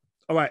apologize.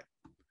 All right,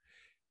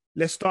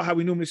 let's start how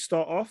we normally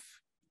start off.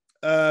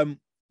 The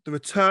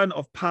return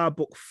of Power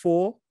Book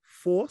 4,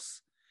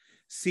 Force,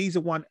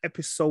 Season 1,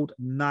 Episode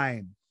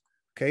 9.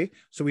 Okay,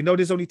 so we know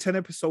there's only 10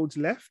 episodes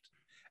left,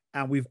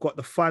 and we've got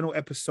the final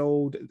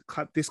episode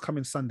this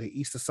coming Sunday,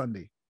 Easter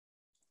Sunday.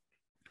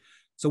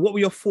 So what were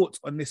your thoughts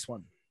on this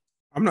one?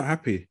 I'm not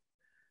happy.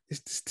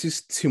 It's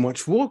just too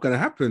much war going to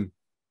happen.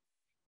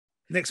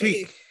 Next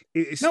week.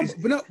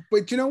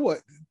 But do you know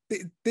what?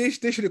 They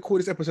should have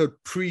called this episode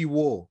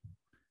pre-war.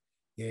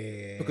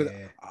 Yeah. Because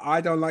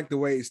I don't like the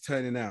way it's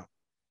turning out.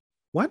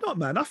 Why not,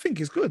 man? I think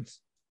it's good.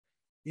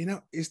 You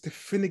know, it's the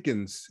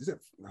Finnegans. Is it?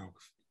 No.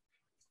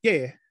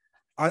 Yeah.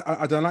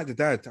 I don't like the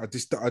dad.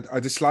 I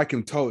dislike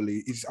him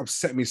totally. He's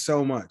upset me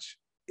so much.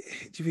 Do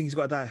you think he's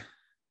got to die?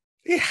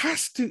 It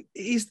has to.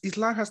 His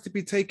life has to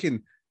be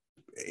taken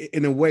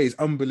in a way. It's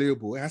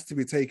unbelievable. It has to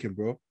be taken,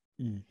 bro.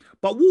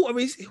 But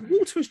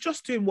Walter is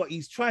just doing what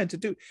he's trying to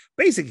do.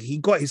 Basically, he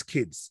got his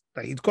kids.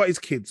 Like, he's got his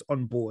kids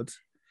on board,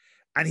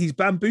 and he's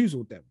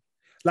bamboozled them.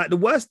 Like, the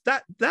worst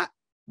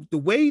the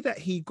way that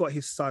he got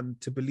his son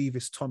to believe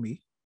it's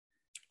Tommy.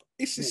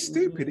 It's just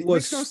stupid. It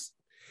was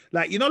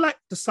like, you know, like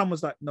the son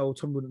was like, no,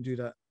 Tommy wouldn't do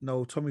that.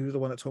 No, Tommy was the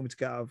one that told me to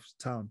get out of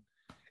town.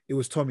 It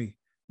was Tommy.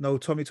 No,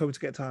 Tommy told me to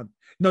get out of town.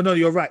 No,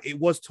 you're right. It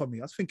was Tommy.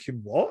 I was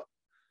thinking, what?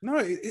 No,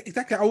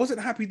 exactly. I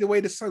wasn't happy the way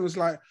the son was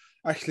like,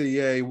 actually,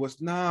 yeah, he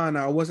was. No,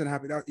 I wasn't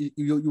happy.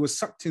 You were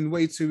sucked in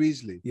way too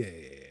easily. Yeah.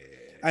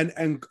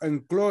 And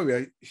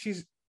Gloria,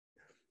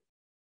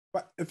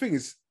 but the thing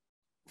is,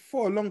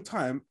 for a long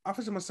time, I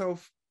thought to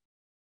myself,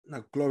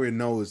 no, Gloria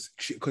knows,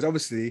 because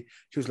obviously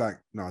she was like,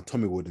 no,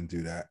 Tommy wouldn't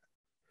do that.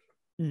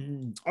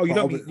 Mm-hmm. Oh, you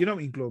don't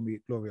mean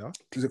Gloria?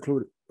 Is it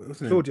Claudia?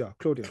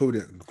 Claudia.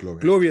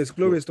 Gloria's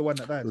the one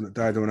that died.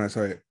 Died the one I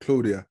sorry,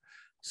 Claudia.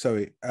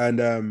 Sorry. And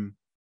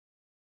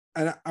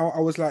I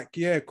was like,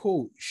 yeah,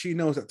 cool. She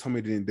knows that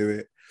Tommy didn't do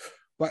it.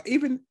 But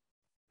even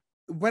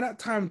when that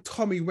time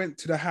Tommy went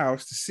to the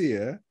house to see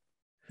her,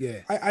 yeah,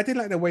 I didn't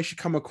like the way she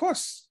come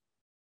across.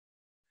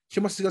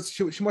 She must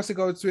have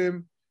gone to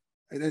him.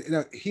 And, you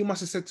know, he must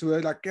have said to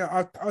her, like,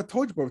 yeah, I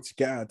told you, brother, to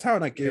get out of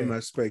town. I gave him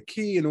a spare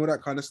key and all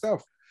that kind of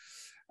stuff.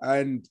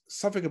 And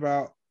something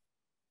about,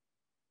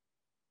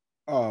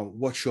 oh,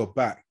 watch your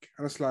back.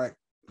 And it's like,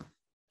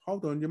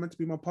 hold on, you're meant to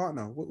be my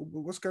partner.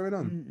 What's going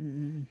on?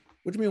 Mm-mm.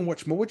 What do you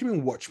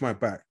mean watch my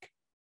back?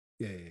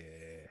 Yeah.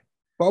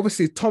 But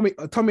obviously, Tommy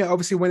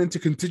obviously went into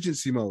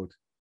contingency mode.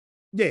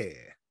 Yeah.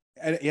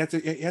 And he had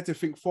to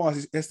think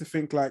fast. He has to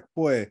think like,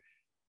 boy,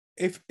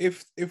 if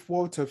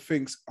Walter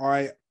thinks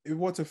I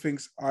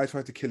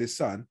tried to kill his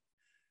son,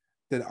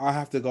 then I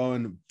have to go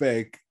and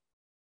beg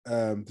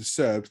the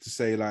Serbs to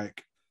say,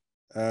 like,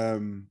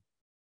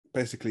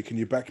 basically, can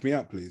you back me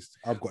up, please?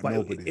 I've got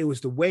nobody. It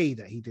was the way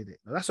that he did it.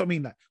 That's what I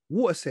mean. Like,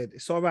 Walter said,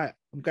 it's all right.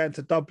 I'm going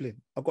to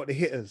Dublin. I've got the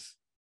hitters.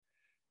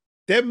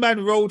 Them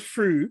man rolled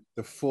through.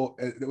 The four,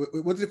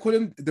 what do they call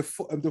them? The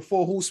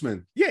four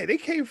horsemen. Yeah, they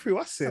came through.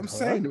 I said, I'm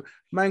saying,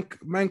 man.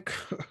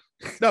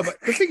 No, but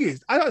the thing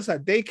is, I don't say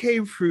they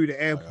came through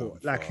the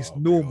airport like it's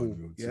normal.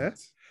 Yeah.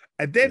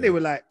 And then they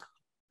were like,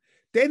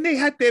 then they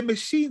had their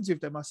machines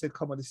with them. I said,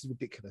 come on, this is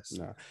ridiculous.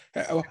 No.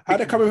 How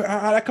they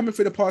coming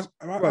through the past?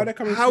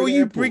 How are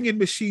you bringing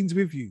machines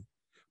with you?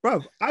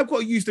 Bro, I've got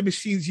to use the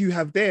machines you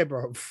have there,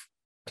 bro.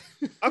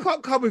 I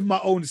can't come with my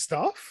own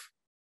stuff.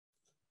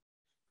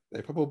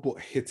 They probably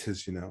bought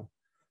hitters, you know.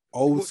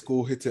 Old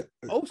school hitter.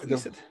 Old school,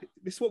 this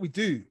is what we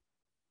do.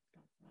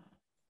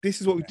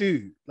 This is what we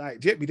do. Like,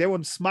 get me? They're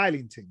on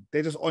smiling thing.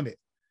 They're just on it.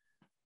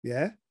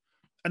 Yeah.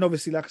 And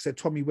obviously, like I said,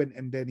 Tommy went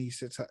and then he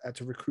said had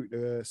to recruit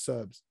the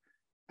Serbs,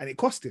 and it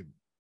cost him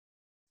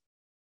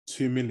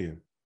 2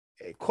 million.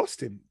 It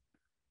cost him,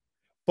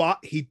 but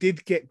he did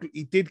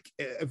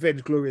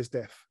avenge Gloria's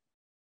death.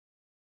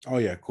 Oh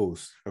yeah, of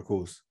course.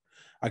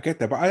 I get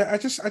that, but I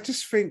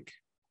just think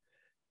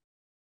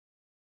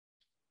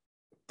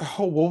the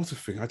whole Walter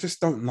thing, I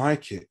just don't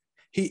like it.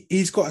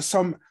 He's got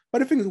some, but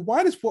the thing is,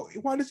 why does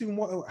he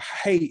want to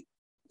hate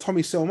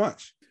Tommy so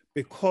much?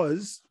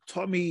 Because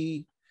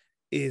Tommy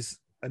is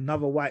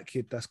another white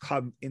kid that's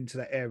come into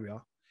the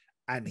area,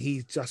 and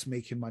he's just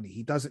making money.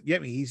 He doesn't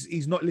get me.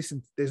 He's not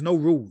listening. There's no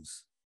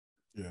rules.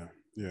 Yeah.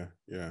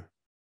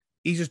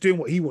 He's just doing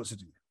what he wants to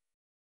do.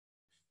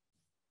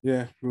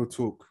 Yeah, real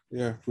talk.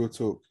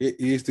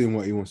 He is doing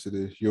what he wants to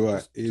do. You're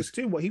right. He's just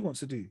doing what he wants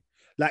to do.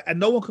 Like, and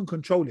no one can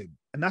control him.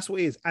 And that's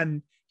what it is.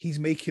 And he's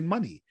making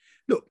money.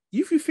 Look,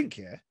 if you think,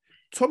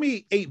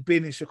 Tommy ain't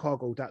been in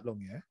Chicago that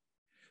long,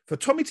 For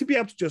Tommy to be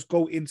able to just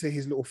go into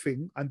his little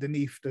thing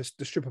underneath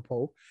the stripper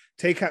pole,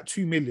 take out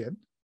 2 million.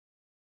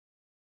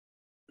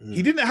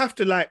 He didn't have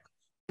to like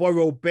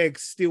borrow, beg,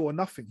 steal or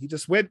nothing. He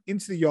just went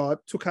into the yard,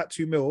 took out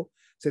 2 mil,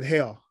 said,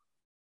 here.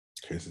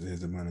 Okay, so here's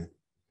the money.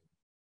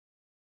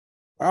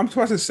 I'm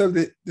surprised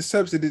the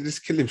Serbs didn't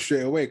just kill him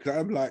straight away, because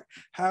I'm like,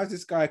 how is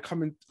this guy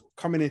coming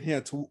in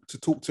here to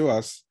talk to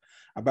us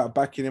about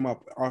backing him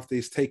up after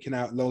he's taken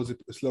out loads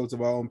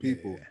of our own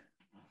people? Yeah.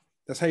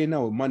 That's how you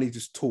know money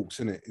just talks,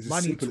 isn't it?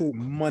 Money talks.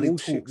 Money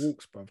bullshit talks.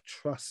 Walks, bro.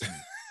 Trust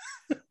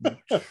me.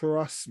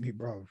 Trust me,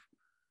 bro.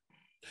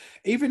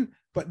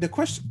 But the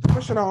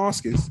question I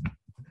ask is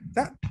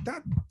that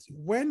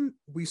when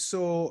we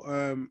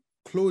saw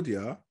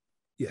Claudia,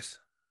 yes,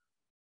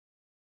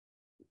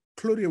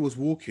 Claudia was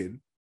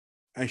walking,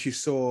 and she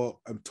saw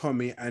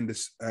Tommy and the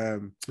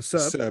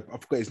Serb. I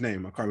forgot his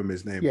name. I can't remember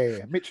his name.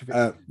 Yeah,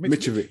 Mitrovic.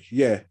 Mitrovic.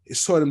 Yeah, it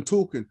saw them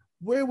talking.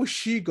 Where was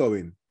she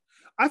going?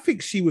 I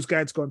think she was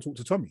going to go and talk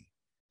to Tommy.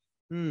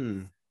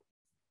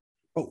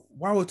 But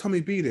why would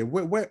Tommy be there?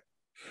 Where?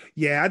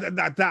 Yeah,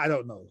 that I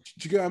don't know.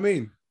 Do you get what I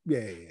mean?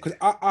 Yeah. Because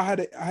I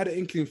had an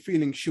inkling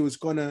feeling she was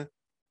gonna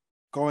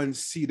go and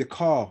see the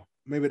car.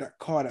 Maybe that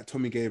car that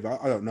Tommy gave her.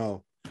 I don't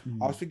know.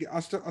 I was thinking. I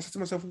said to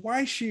myself,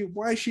 why is she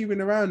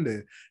even around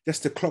there?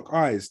 Just to clock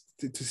eyes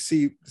to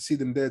see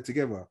them there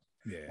together.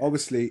 Yeah.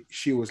 Obviously,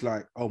 she was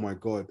like, "Oh my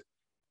god,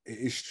 it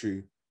is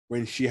true."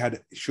 When she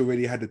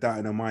already had the doubt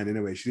in her mind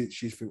anyway.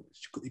 She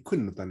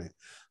couldn't have done it,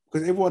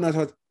 because everyone knows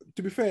how.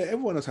 To be fair,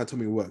 everyone knows how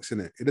Tommy works,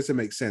 innit? It doesn't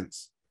make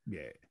sense.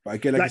 Yeah. But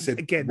again, like I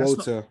said,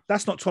 Walter,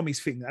 that's not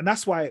Tommy's thing, and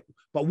that's why.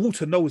 But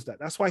Walter knows that.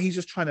 That's why he's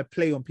just trying to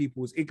play on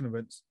people's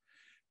ignorance,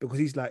 because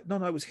he's like, no,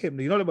 it was him.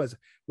 You know, it was,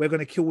 we're going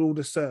to kill all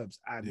the Serbs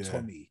and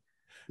Tommy.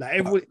 Like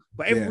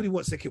everybody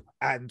wants to kill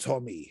and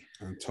Tommy.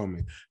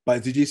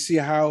 But did you see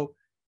how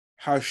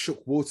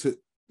shook Walter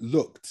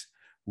looked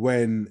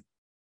when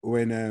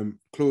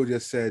Claudia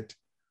said,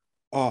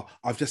 "Oh,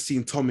 I've just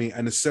seen Tommy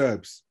and the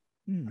Serbs,"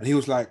 and he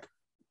was like,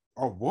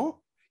 "Oh, what?"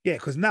 Yeah,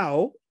 because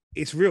now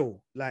it's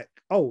real. Like,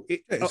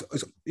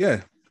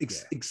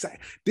 exactly.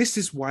 This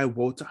is why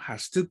Walter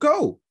has to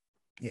go.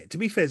 Yeah, to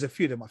be fair, there's a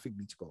few of them I think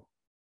need to go.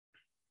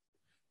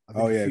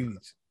 Okay.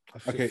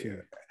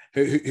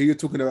 Who you're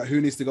talking about?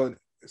 Who needs to go?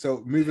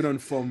 So moving on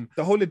from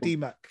the whole of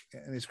DMAC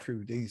and his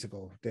crew, they need to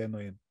go. They're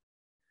annoying.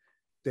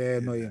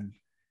 Annoying.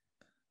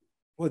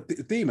 Well,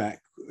 DMAC.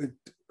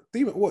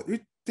 What?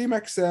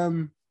 DMAC's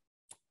sorry,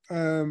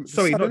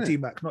 not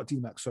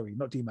DMAC. Sorry,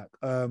 not DMAC.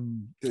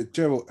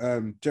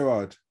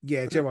 Gerard.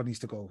 Yeah, Gerard needs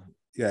to go.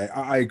 Yeah,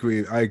 I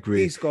agree.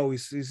 He's go.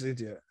 He's an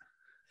idiot.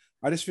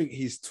 I just think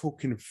he's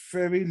talking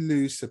very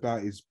loose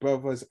about his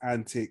brother's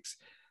antics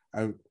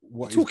and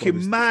what he's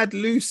talking mad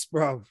loose,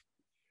 bro.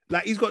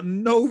 Like, he's got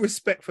no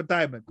respect for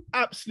Diamond.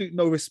 Absolute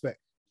no respect.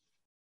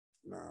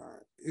 Nah,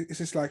 it's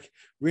just like,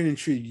 really and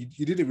truly,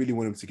 you didn't really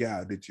want him to get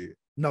out, did you?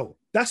 No,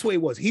 that's what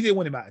it was. He didn't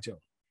want him out of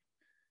jail.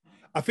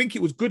 I think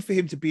it was good for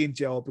him to be in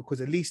jail,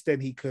 because at least then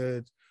he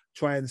could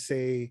try and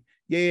say,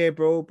 yeah,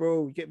 bro,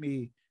 you get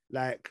me?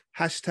 Like,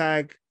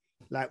 hashtag,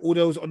 like all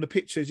those on the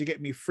pictures, you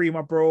get me? Free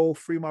my bro,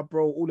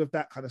 all of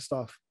that kind of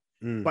stuff.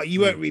 But you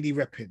weren't really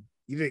repping.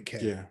 You didn't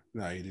care. Yeah,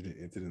 no, you didn't.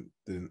 It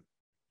didn't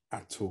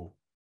at all.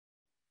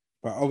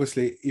 But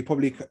obviously, he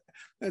probably,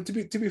 to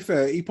be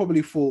fair, he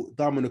probably thought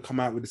Diamond would come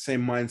out with the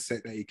same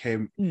mindset that he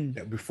came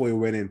before he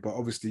went in. But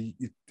obviously,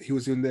 he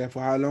was in there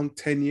for how long?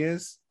 10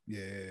 years.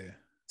 Yeah.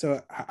 So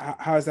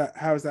how is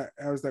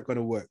that going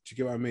to work? Do you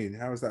get what I mean?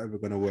 How is that ever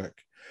going to work?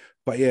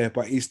 But yeah,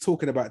 he's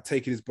talking about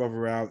taking his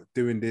brother out,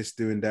 doing this,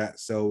 doing that.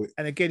 So,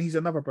 and again, he's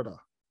another brother,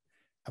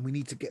 and we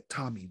need to get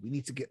Tommy. Yeah, we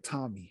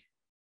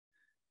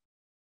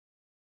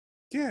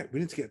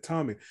need to get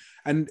Tommy,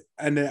 and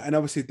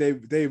obviously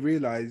they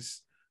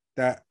realize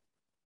that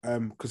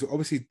because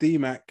obviously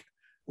DMAC,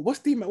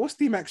 what's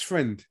DMAC's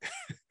friend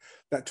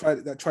that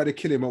tried to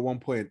kill him at one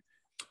point?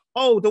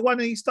 Oh, the one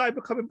that he started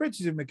becoming friends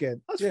with him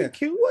again. I was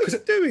thinking, what are you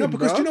doing? No,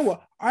 because you know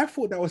what? I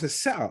thought that was a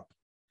setup.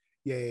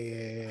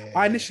 Yeah.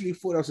 I initially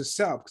thought that was a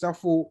setup, because I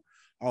thought,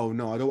 oh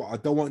no, I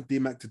don't want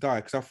D-Mac to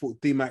die, because I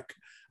thought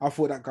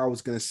that guy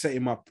was gonna set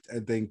him up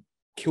and then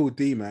kill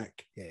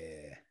D-Mac.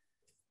 Yeah.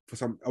 For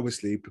some,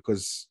 obviously,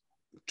 because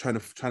trying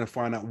to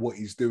find out what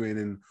he's doing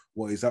and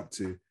what he's up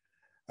to.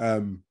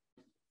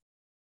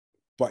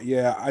 But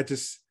yeah, I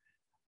just,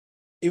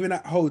 even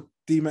that whole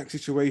D-Mac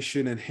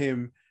situation and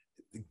him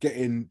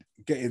taking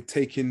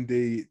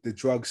the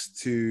drugs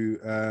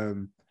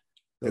to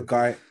the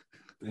guy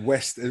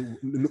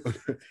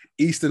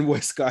east and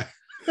west guy.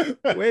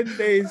 When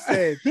they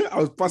said, I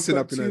was busting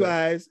up in two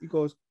eyes, he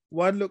goes,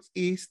 one looks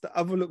east, the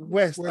other looks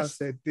west. I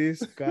said,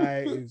 this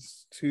guy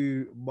is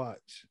too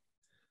much.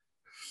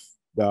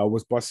 No, I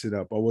was busting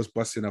up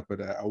at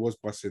that. I was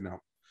busting up.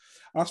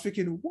 I was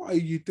thinking, what are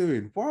you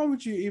doing? Why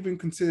would you even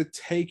consider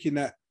taking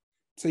the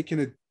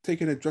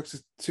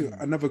drugs to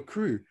another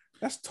crew?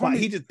 That's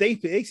Tommy. But they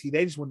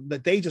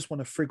just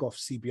want to frig off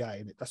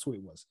CBI in it. That's what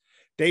it was.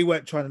 They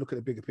weren't trying to look at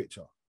the bigger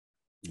picture.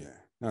 Yeah,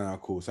 no,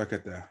 of course, I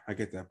get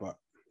that. But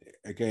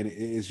again, it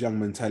is young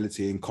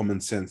mentality and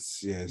common sense.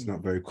 Yeah, it's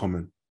not very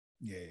common.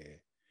 Yeah.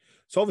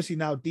 So obviously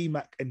now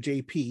D-Mac and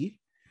JP,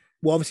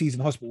 well, obviously he's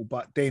in hospital,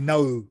 but they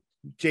know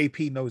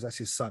JP knows that's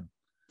his son.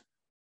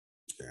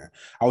 Yeah,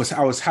 I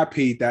was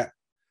happy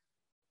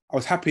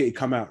it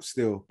come out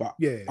still, but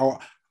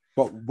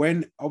but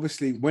when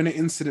the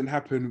incident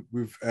happened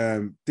with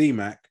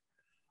D-Mac,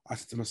 I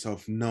said to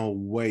myself, no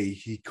way,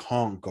 he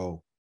can't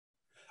go.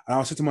 And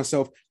I said to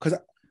myself, because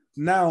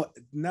now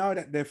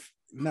that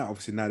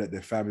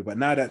they're family, but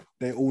now that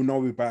they all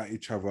know about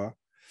each other,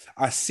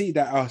 I see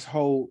that our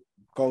whole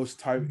ghost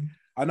type.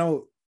 I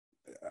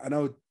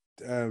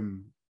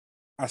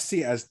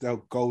see it as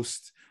the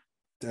ghost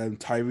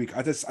Tyreek.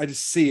 I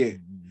just see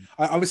it.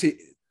 Obviously,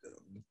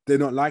 they're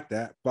not like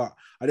that, but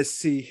I just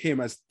see him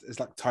as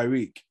like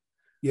Tyreek.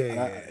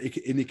 Yeah.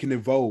 And he can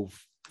evolve.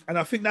 And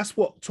I think that's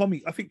what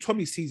Tommy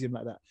sees him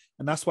like that.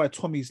 And that's why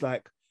Tommy's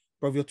like,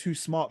 bro, you're too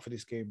smart for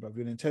this game, bro.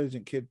 You're an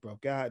intelligent kid, bro.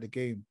 Get out of the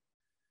game.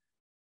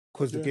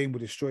 Because the game will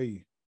destroy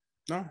you.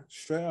 No,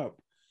 straight up.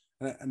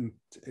 And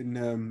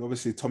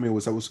obviously Tommy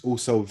was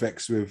also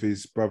vexed with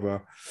his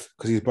brother,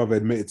 because his brother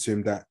admitted to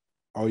him that,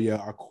 oh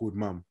yeah, I called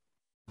mum.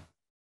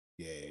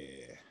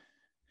 Yeah.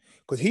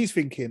 Because he's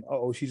thinking,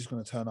 oh, she's just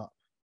going to turn up.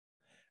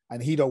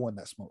 And he don't want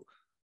that smoke.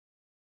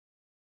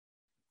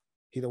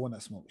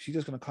 She's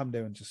just going to come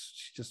there and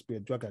just be a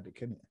drug addict,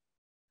 isn't it?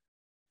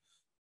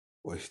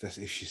 Well, that's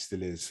if she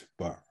still is.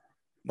 But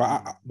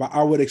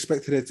I would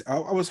expect it. I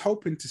was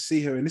hoping to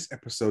see her in this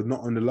episode, not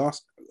on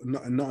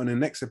the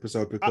next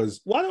episode,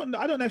 because I don't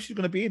know if she's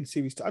going to be in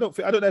series 2. I don't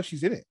know if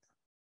she's in it.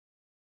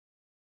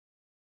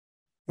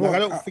 I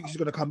don't think she's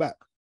going to come back.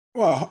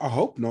 Well, I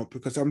hope not,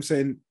 because I'm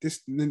saying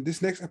this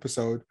next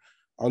episode,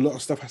 a lot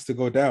of stuff has to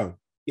go down.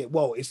 Yeah,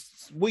 well,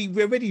 we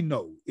already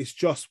know it's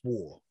just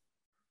war.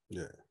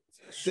 Yeah.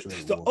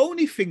 The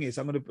only thing is,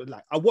 I'm gonna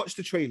like, I watched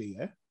the trailer,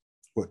 yeah.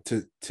 What,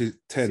 to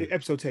 10?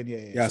 Episode 10,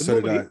 yeah. Yeah,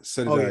 so did I.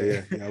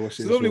 Yeah. I watched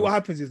it. So normally what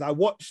happens is I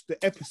watch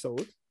the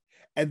episode,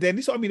 and then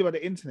this is what I mean about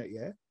the internet,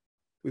 yeah.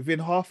 Within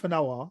half an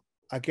hour,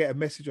 I get a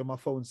message on my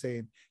phone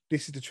saying,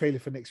 this is the trailer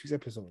for next week's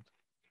episode.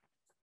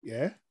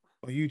 Yeah,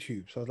 on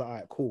YouTube. So I was like, all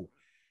right, cool.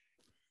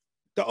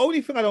 The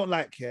only thing I don't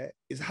like here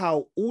is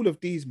how all of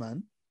these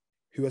man,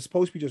 who are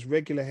supposed to be just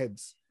regular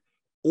heads,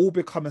 all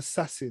become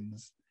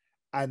assassins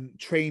and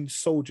trained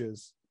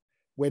soldiers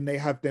when they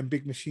have them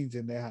big machines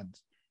in their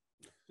hands.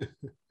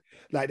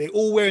 Like they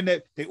all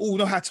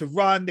know how to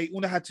run, they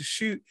all know how to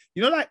shoot.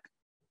 You know, like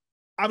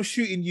I'm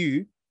shooting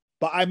you,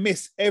 but I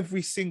miss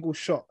every single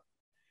shot.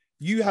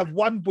 You have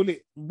one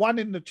bullet, one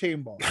in the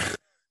chamber,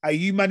 and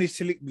you manage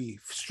to lick me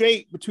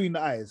straight between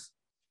the eyes.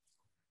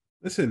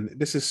 Listen,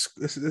 this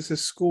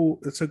is school.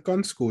 It's a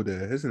gun school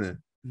there, isn't it?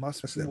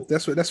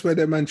 That's where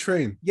that man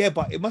train. Yeah,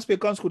 but it must be a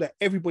gun school that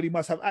everybody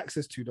must have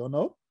access to, don't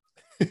know?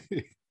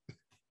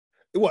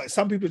 What?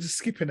 Some people are just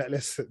skipping that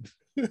lesson.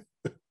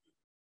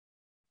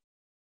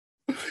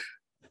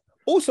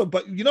 Also,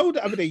 but you know,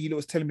 the other day you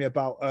was telling me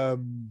about oh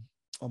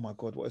my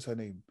god, what is her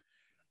name?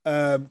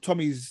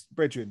 Tommy's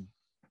brethren,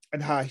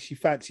 and how she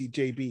fancied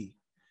JB,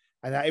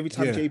 and how every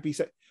time JB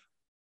said,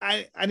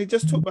 and it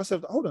just took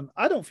myself. Hold on,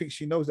 I don't think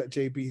she knows that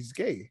JB is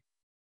gay.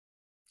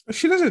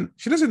 She doesn't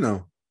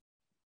know.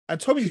 And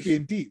Tommy's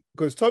being deep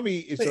because Tommy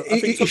is. I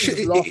think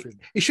Tommy's laughing.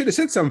 He should have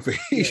said something.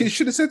 Yeah. He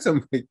should have said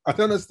something. I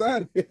don't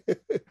understand.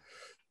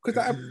 Because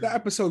that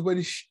episode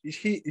when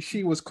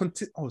she was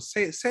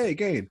say it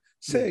again.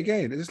 Say it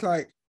again. It's just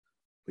like,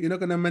 you're not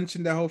gonna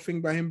mention the whole thing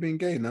about him being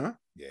gay, no?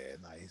 Yeah,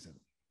 no, he isn't.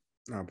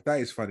 No, but that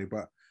is funny.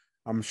 But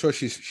I'm sure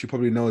she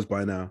probably knows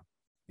by now.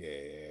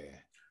 Yeah.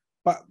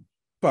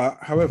 But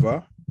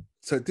however,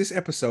 so this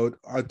episode,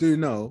 I do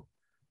know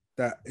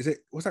that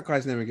what's that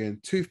guy's name again?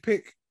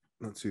 Toothpick?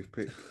 Not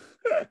Toothpick.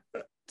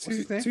 What's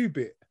his name?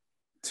 Two-Bit.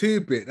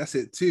 Two-Bit. That's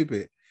it.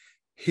 Two-Bit.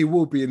 He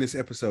will be in this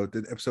episode,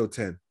 episode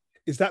 10.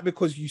 Is that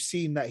because you've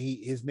seen that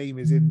his name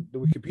is in the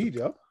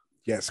Wikipedia?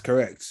 Yes,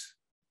 correct.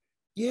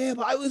 Yeah,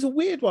 but it was a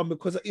weird one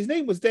because his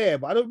name was there,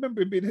 but I don't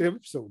remember him being in the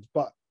episodes.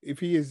 But if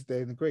he is,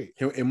 then great.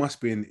 He must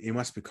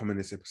be coming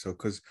this episode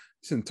because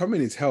listen, Tommy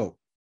needs help.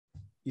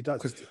 He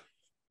does.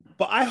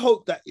 But I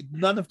hope that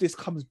none of this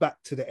comes back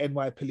to the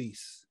NY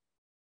police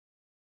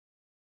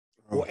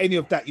or any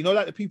of that. You know,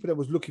 like the people that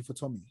was looking for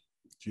Tommy.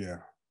 Yeah.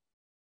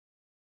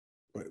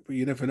 But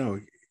you never know.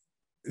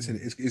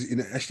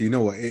 Actually, you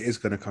know what? It is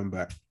going to come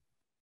back.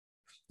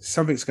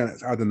 Something's going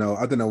to, I don't know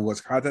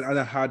how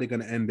they're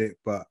going to end it.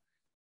 But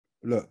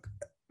look,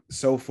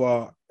 so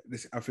far,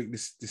 I think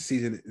this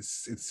season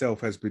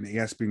itself has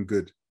been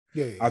good.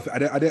 Yeah. I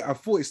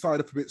thought it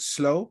started off a bit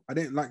slow. I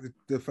didn't like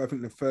I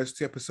think the first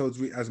 2 episodes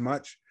as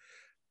much,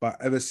 but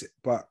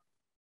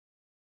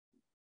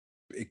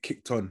it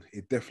kicked on.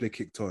 It definitely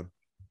kicked on.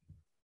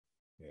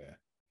 Yeah.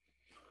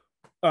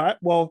 All right.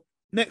 Well,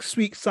 next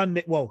week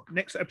Sunday. Well,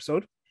 next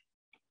episode.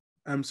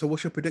 So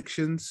what's your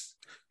predictions?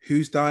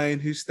 Who's dying?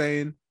 Who's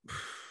staying?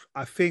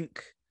 I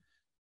think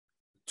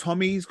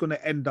Tommy's gonna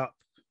end up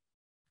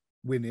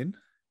winning.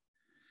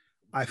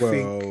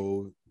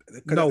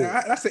 No,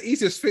 that's the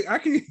easiest thing.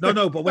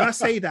 No. But when I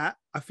say that,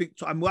 I think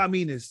what I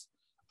mean is,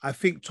 I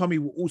think Tommy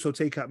will also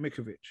take out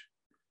Mikovic.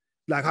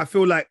 Like I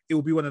feel like it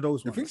will be one of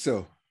those ones. You think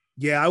so?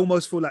 Yeah, I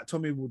almost feel like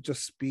Tommy will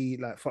just be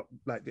like, fuck,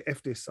 like the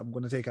F this. I'm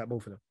gonna take out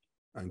both of them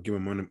and give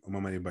him my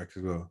money back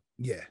as well.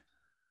 Yeah.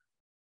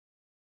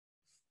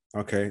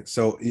 Okay,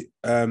 so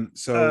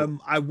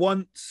I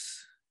want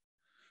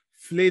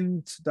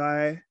Flynn to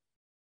die.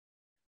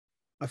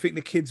 I think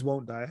the kids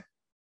won't die.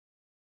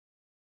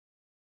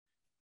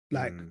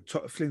 Like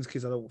Flynn's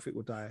kids, I don't think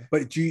will die.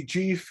 But do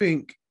you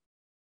think?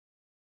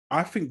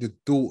 I think the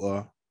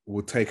daughter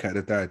will take out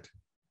the dad.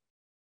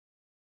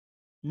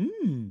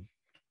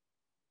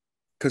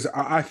 Because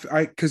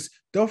because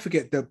don't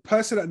forget, the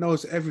person that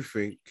knows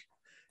everything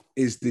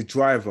is the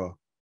driver.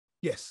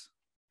 Yes,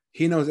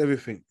 he knows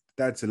everything.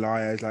 Dad's a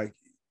liar. It's like,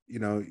 you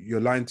know, you're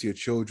lying to your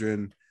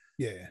children.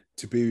 Yeah,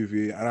 to be with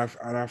you,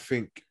 and I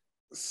think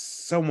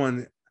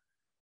someone's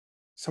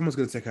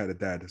gonna take out the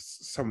dad.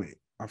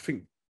 I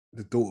think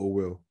the daughter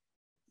will.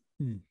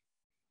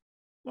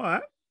 All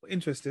right,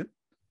 interesting.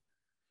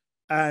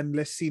 And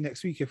let's see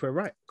next week if we're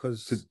right.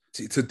 Because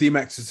to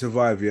D-Max to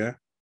survive, yeah.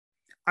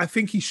 I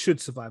think he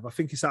should survive. I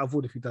think it's out of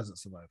order if he doesn't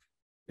survive.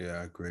 Yeah,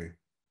 I agree.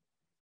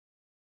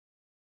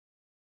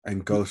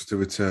 And Ghost to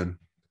return.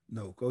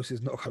 No, Ghost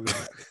is not coming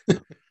back.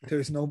 There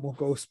is no more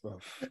Ghost, bro.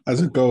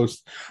 As a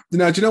Ghost.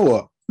 Now, do you know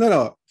what?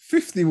 No.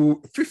 50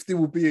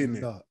 will be in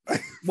it. No.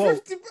 Well,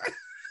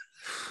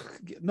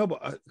 no,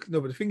 but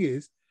the thing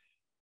is,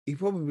 he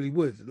probably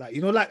would. Like,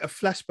 you know, like a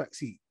flashback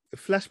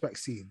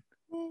scene.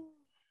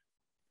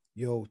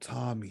 Yo,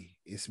 Tommy,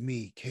 it's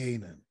me,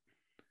 Kanan.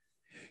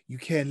 You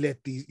can't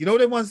let these, you know,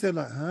 the ones that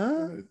are like,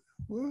 huh?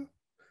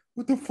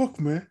 What the fuck,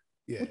 man?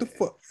 Yeah. What the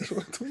fuck? That's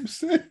what I'm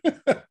saying.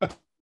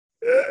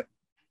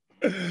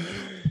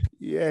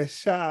 Yeah,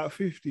 shout out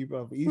 50,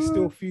 bro. He's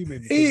still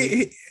fuming.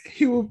 He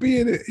will be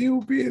in it. He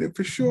will be in it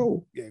for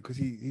sure. Yeah, because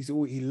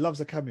he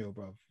loves a cameo,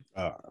 bro.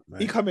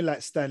 Man. He coming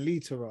like Stan Lee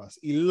to us.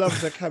 He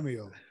loves a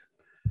cameo.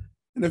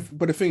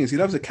 But the thing is, he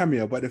loves a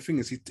cameo. But the thing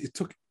is, he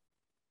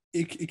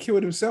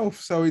killed himself.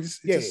 So he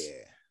just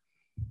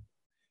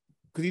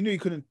because he knew he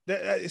couldn't.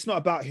 It's not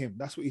about him.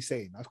 That's what he's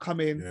saying. I've come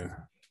in,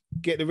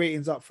 get the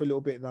ratings up for a little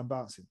bit, and I'm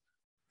bouncing.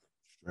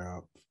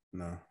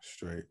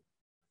 Straight.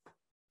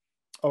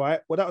 All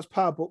right. Well, that was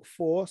Power Book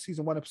 4,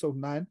 Season 1, Episode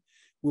 9.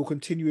 We'll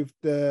continue with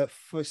the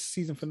first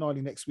season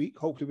finale next week,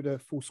 hopefully with a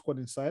full squad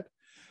inside.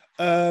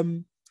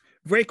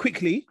 Very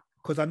quickly,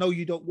 because I know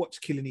you don't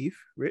watch Killing Eve,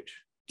 Rich.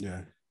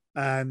 Yeah.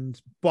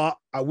 But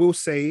I will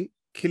say,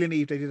 Killing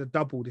Eve, they did a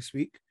double this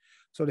week.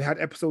 So they had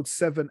Episode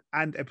 7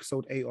 and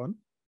Episode 8 on.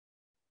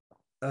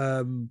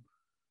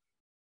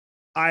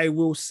 I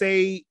will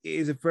say it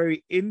is a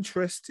very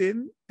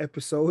interesting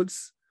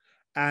episodes,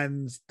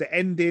 and the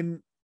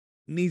ending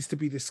needs to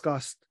be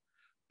discussed,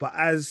 but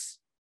as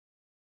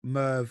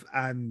Merv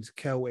and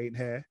Kel ain't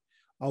here,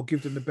 I'll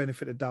give them the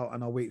benefit of the doubt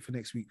and I'll wait for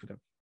next week for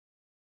them.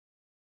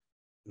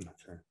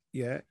 Okay.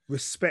 Yeah,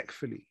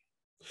 respectfully.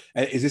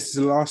 Is this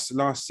the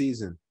last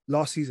season?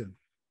 Last season.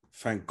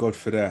 Thank God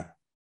for that.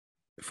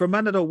 For a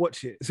man that don't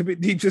watch it, it's a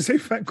bit deep to say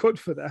thank God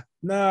for that.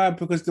 No,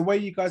 because the way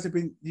you guys have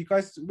been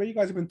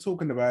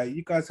talking about it,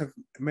 you guys have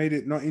made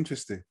it not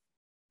interesting.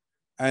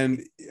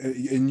 And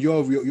in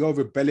your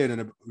rebellion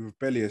and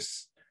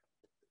rebellious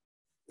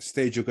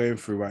stage you're going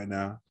through right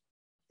now,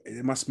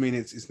 it must mean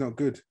it's not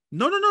good.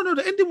 No.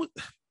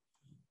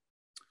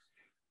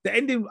 The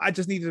ending, I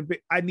just needed a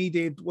bit. I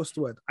needed, what's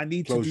the word? I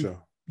need closure.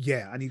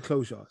 I need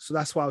closure. So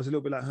that's why I was a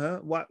little bit like,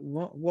 huh? What?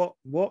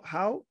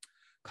 How?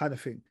 Kind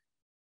of thing.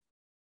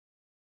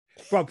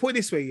 But put it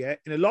this way, yeah.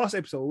 In the last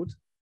episode,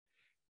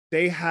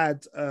 they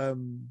had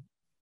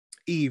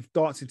Eve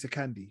dancing to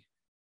Candy.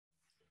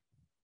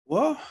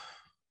 What?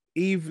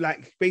 Eve,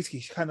 like,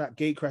 basically, she kind of like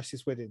gate crashed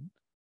this wedding.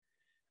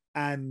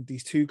 And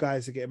these two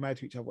guys are getting married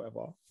to each other,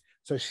 whatever.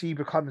 So she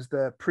becomes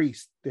the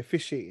priest, the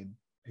officiating,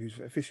 who's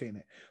officiating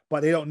it.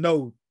 But they don't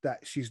know that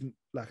she's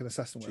like an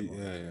assassin.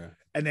 Yeah.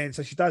 And then,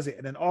 so she does it.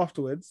 And then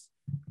afterwards,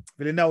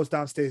 Villanelle's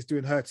downstairs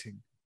doing her thing.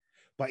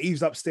 But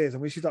Eve's upstairs.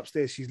 And when she's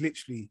upstairs, she's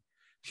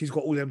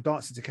got all them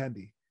dancing to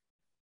Candy.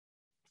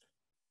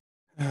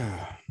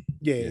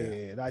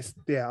 Yeah. That's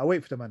I'll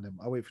wait for the man them.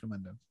 I'll wait for the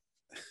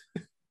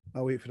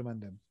man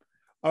them.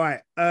 All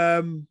right.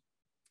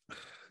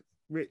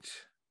 Rich.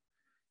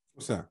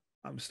 What's that?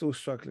 I'm still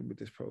struggling with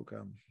this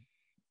program.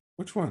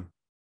 Which one?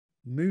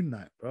 Moon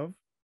Knight, bro.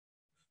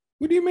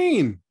 What do you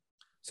mean?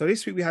 So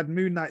this week we had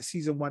Moon Knight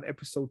season 1,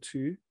 episode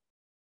 2.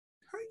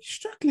 How are you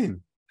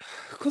struggling?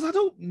 Because I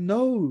don't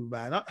know,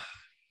 man.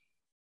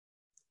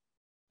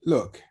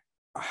 Look,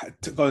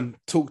 go on,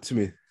 talk to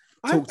me.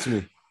 To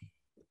me.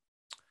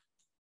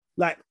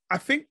 Like, I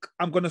think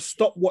I'm gonna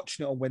stop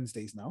watching it on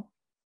Wednesdays now.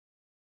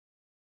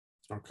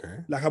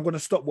 Okay. Like, I'm gonna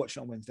stop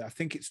watching it on Wednesday. I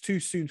think it's too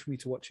soon for me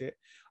to watch it.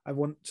 I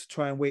want to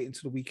try and wait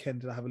until the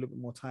weekend and I have a little bit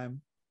more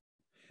time.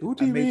 What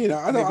do you mean?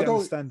 I don't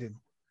understanding.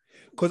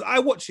 Because I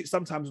watch it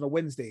sometimes on a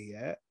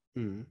Wednesday,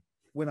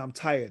 when I'm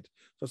tired.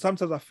 So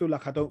sometimes I feel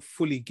like I don't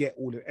fully get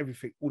all the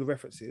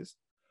references,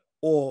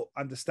 or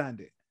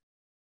understand it.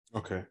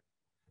 Okay.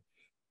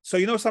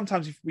 So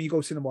sometimes when you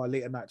go cinema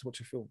late at night to watch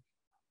a film,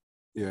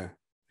 you're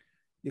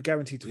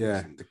guaranteed to.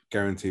 Yeah,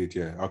 guaranteed.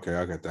 Yeah. Okay,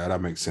 I get that.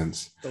 That makes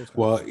sense.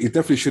 Well, you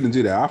definitely shouldn't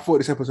do that. I thought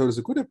this episode was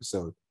a good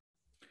episode.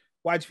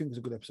 Why do you think it was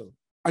a good episode?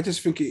 I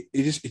just think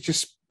it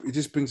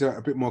just brings out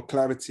a bit more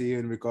clarity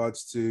in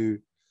regards to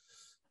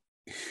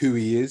who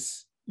he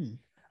is, and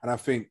I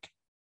think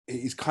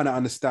he's kind of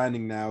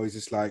understanding now. He's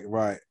just like,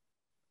 right,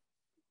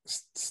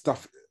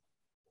 stuff.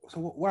 So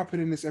what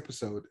happened in this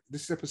episode?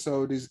 This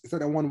episode is that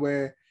the one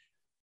where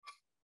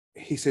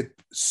he said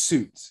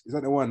suit? Is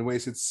that the one where he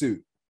said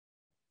suit?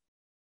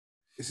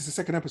 Is this the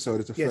second episode?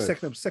 It's the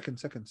third.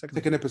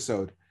 Second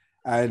episode,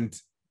 and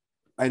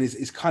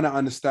he's kind of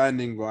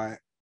understanding, right?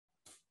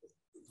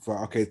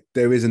 Okay,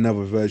 there is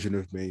another version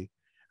of me,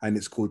 and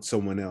it's called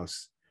someone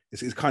else.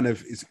 It's kind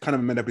of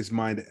made up his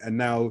mind, and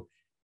now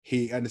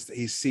he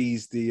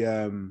sees the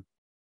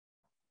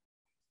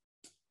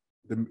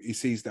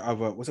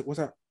other. What's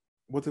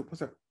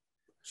that?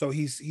 So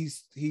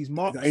he's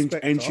Mark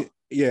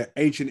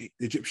ancient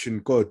Egyptian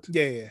god.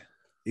 Yeah.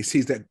 He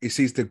sees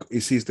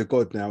the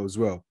god now as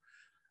well,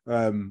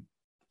 and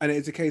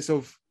it's a case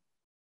of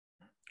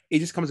it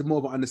just comes to more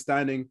of an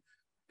understanding,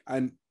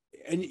 and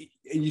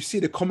you see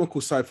the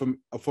comical side from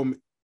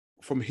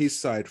his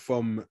side,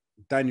 from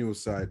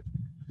Daniel's side,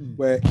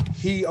 where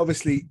he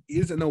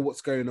doesn't know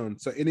what's going on.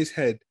 So in his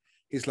head,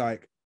 he's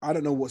like, I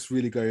don't know what's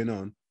really going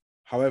on.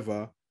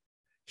 However,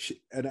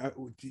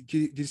 did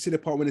you see the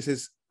part when it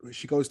says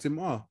she goes to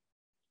him,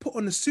 put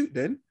on the suit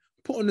then.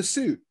 Put on the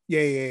suit.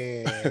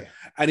 Yeah.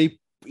 And he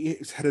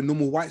had a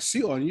normal white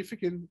suit on. You're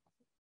thinking,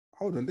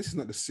 hold on, this is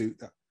not the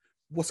suit.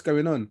 What's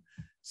going on?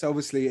 So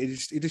obviously,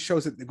 it just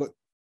shows that they've got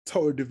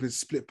totally different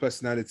split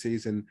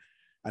personalities and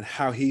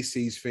how he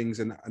sees things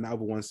and the other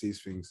one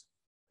sees things.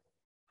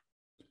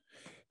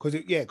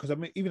 Because I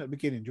mean, even at the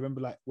beginning, do you remember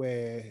like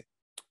where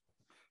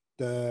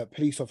the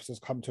police officers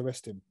come to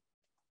arrest him,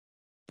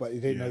 but they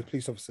didn't know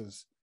police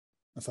officers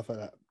and stuff like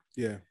that?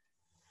 Yeah.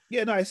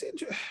 Yeah, no, it's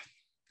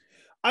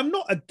I'm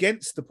not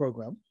against the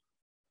program.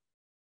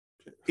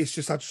 It's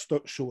just I just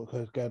not sure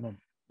what's going on.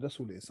 That's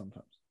all it is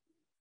sometimes.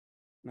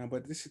 No,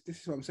 but this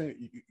is what I'm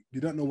saying.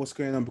 You don't know what's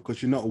going on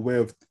because you're not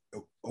aware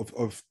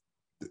of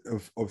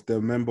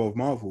the member of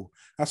Marvel.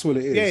 That's all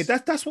it is. Yeah,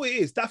 that's what it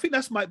is. I think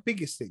that's my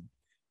biggest thing.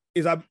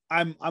 Is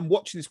I'm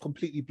watching this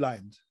completely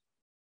blind.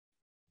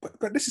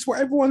 But this is what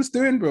everyone's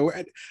doing, bro.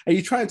 And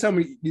you try and tell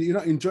me you're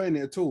not enjoying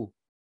it at all.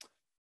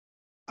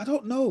 I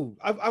don't know.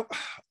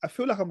 I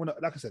feel like I'm gonna,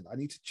 like I said, I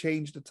need to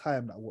change the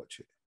time that I watch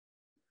it.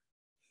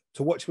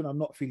 To watch when I'm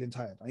not feeling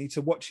tired. I need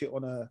to watch it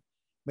on a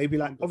maybe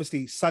like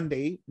obviously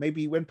Sunday,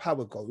 maybe when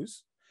power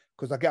goes,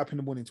 because I get up in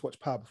the morning to watch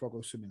Power before I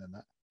go swimming and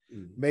that.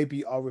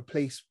 Maybe I'll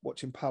replace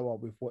watching Power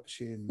with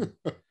watching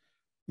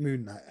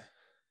Moon Knight.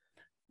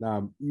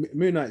 Nah,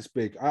 Moon Knight's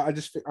big. I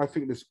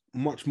think there's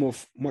much more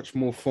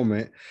from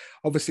it.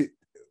 Obviously,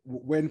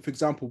 for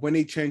example, when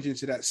he changed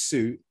into that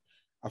suit,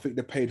 I think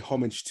they paid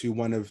homage to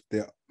one of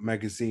the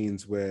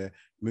magazines where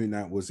Moon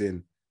Knight was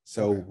in.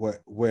 So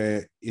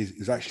where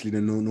is actually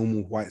the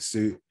normal white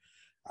suit.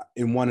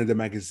 In one of the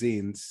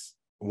magazines,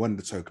 one of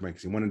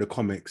the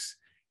comics,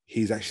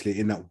 he's actually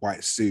in that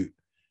white suit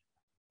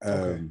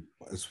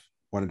as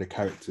one of the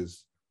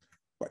characters.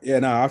 But yeah,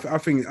 no, I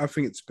think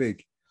it's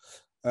big.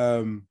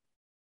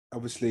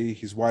 Obviously,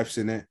 his wife's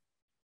in it.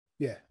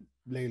 Yeah,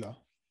 Layla.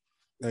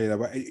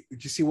 But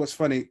you see what's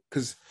funny?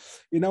 Because,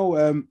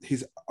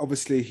 he's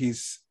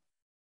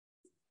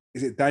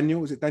is it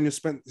Daniel? Is it Daniel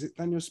Spence? Is it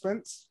Daniel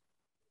Spence?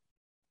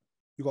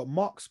 You got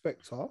Mark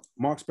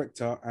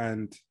Spector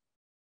and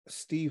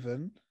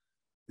Stephen.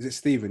 Is it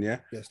Stephen? Yeah.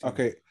 Yes. Yeah,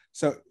 okay.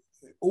 So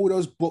all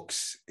those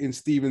books in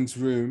Stephen's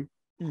room,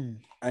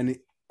 and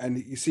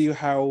you see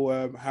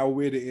how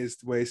weird it is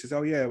where he says,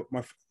 "Oh yeah,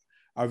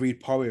 I read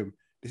poem.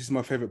 This is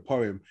my favorite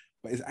poem,"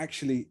 but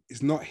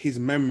it's not his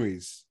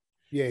memories.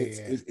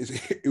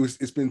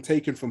 It's been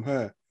taken from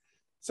her,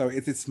 so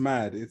it's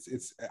mad.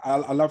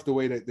 I love the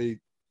way that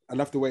I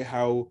love the way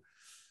how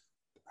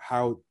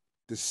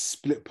the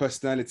split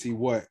personality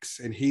works,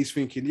 and he's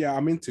thinking, yeah,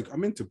 I'm into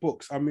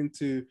books. I've been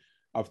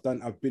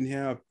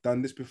here, I've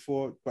done this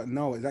before, but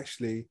no, it's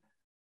actually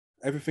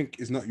everything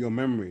is not your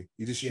memory.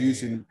 You're just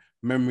using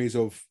memories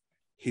of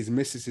his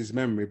missus's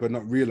memory, but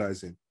not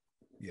realizing.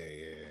 Yeah.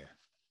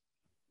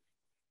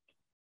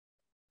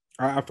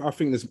 I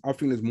think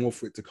there's more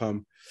for it to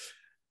come.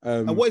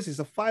 And what is this?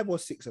 A 5 or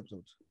 6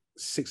 episodes?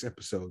 6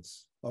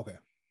 episodes. Okay.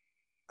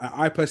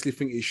 I personally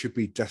think it should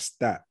be just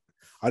that.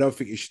 I don't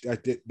think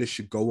this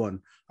should go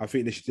on. I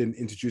think they should then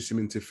introduce him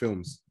into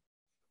films.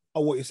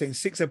 Oh, what you're saying?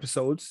 6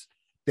 episodes,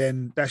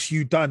 then that's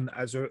you done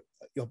as your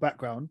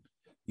background.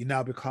 You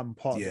now become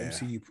part of the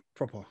MCU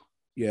proper.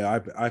 Yeah,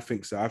 I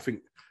think so. I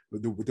think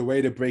the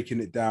way they're breaking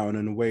it down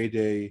and the way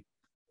they,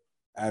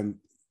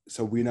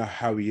 so we know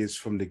how he is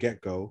from the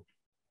get-go.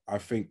 I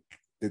think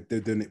they're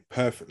doing it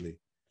perfectly.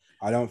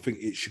 I don't think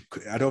it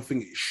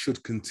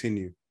should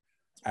continue.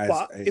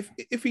 But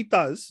if he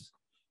does,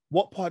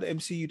 what part of the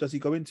MCU does he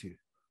go into?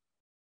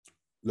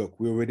 Look,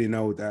 we already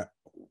know that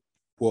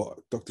what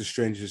Doctor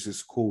Strange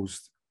has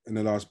caused in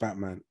the last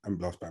Spider-Man.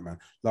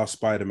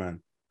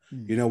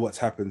 You know what's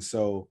happened.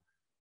 So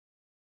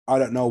I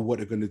don't know what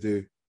they're going to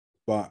do,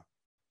 but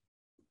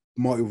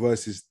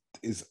multiverse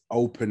is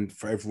open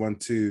for everyone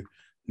to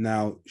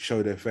now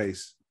show their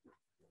face.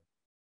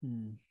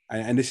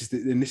 And this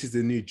is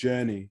the new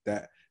journey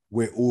that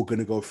we're all going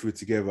to go through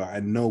together,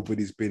 and no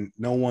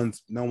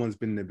one's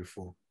been there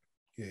before.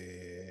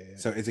 Yeah.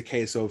 So it's a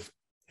case of,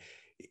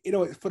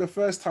 for the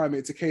first time,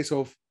 it's a case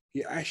of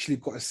you actually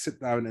got to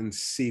sit down and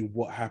see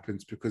what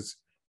happens, because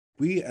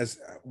we as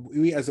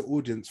an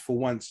audience for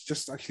once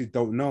just actually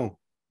don't know.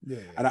 Yeah.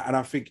 And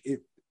I think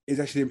it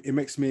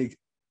makes me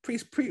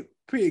pretty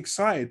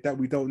excited that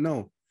we don't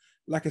know.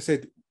 Like I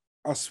said,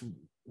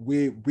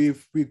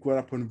 we've grown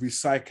up on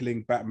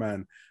recycling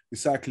Batman,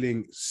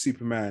 recycling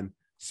Superman,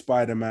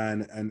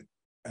 Spider-Man, and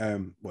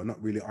well,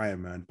 not really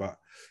Iron Man, but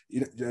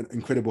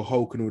Incredible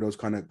Hulk and all those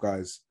kind of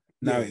guys.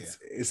 Now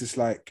it's just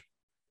like,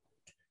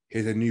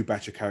 here's a new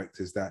batch of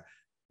characters that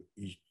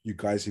you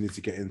guys need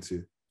to get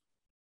into.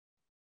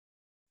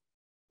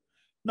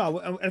 No,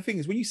 and the thing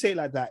is, when you say it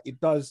like that, it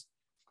does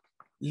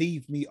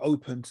leave me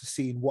open to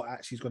seeing what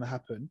actually is going to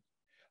happen.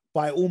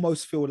 But I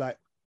almost feel like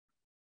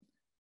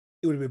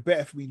it would have been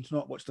better for me to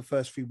not watch the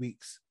first 3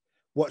 weeks,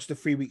 watch the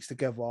 3 weeks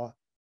together,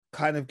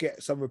 kind of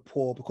get some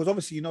rapport, because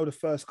obviously, the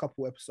first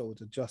couple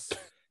episodes are just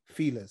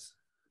feelers.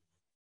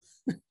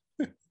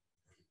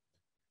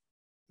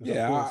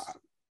 Yeah.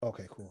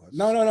 Okay, cool.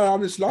 No.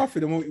 I'm just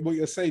laughing at what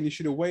you're saying. You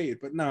should have waited,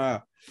 but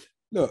nah.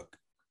 Look,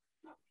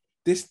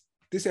 this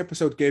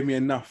episode gave me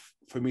enough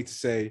for me to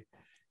say,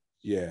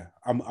 yeah,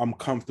 I'm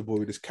comfortable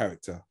with this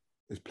character.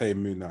 Is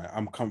playing Moon Knight.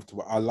 I'm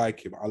comfortable. I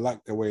like him. I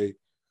like the way.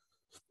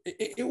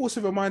 It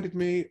also reminded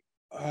me.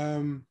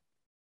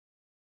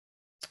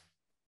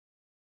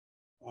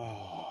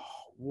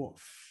 What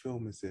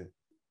film is it?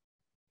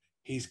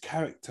 His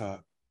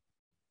character.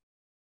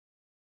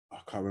 I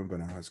can't remember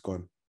now. It's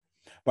gone.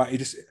 But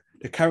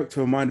the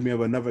character reminded me of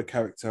another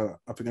character.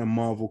 I think a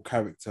Marvel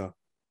character.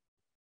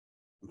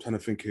 I'm trying to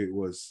think who it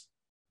was.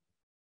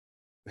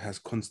 It has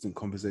constant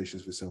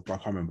conversations with himself, but I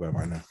can't remember it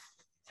right now.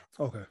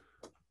 Okay.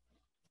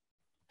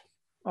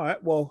 All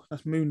right. Well,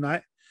 that's Moon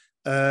Knight,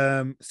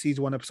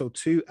 season 1, episode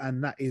 2,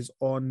 and that is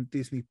on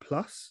Disney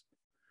Plus.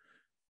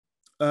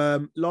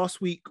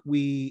 Last week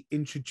we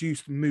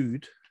introduced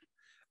Mood,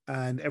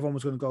 and everyone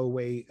was going to go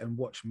away and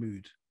watch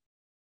Mood.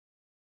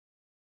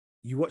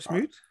 You watched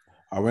Mood?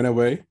 I went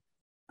away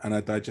and I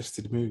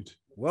digested Mood.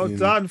 Well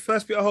done.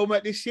 First bit of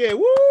homework this year.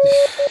 Woo!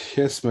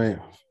 Yes, mate.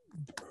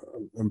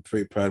 I'm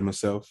pretty proud of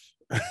myself.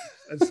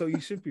 And so you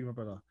should be, my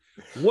brother.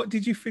 What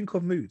did you think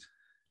of Mood?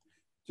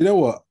 You know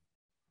what?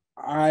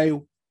 I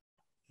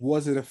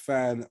wasn't a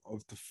fan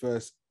of the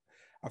first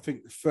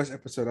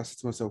episode. I said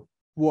to myself,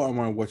 what am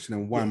I watching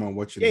and why am I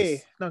watching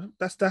this? Yeah, no,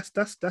 that's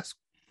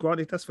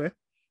granted, that's fair.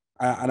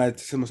 And I said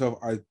to myself,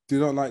 I do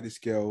not like this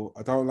girl.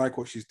 I don't like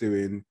what she's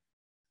doing.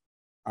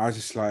 I was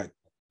just like,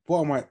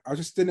 what am I? I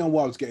just didn't know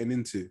what I was getting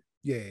into.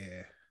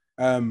 Yeah.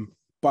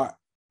 But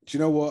do you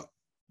know what?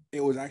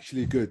 It was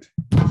actually good.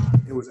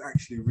 It was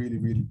actually really,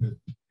 really good.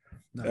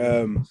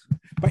 No,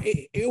 but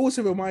it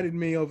also reminded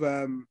me of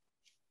what's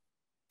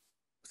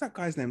that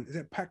guy's name? Is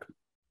it Pac?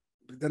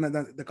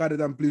 The guy that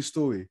done Blue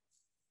Story.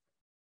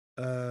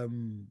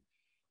 Pac-Man?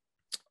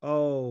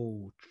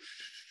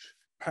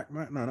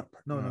 No, not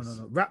Pac-Man.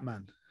 No.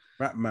 Ratman.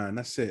 Ratman,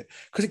 that's it.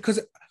 Because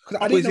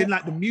I didn't know, in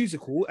like the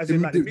musical, as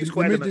in like the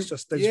musical elements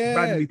just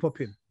randomly pop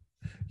in.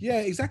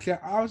 Yeah, exactly.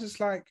 I was just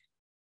like,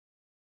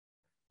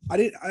 I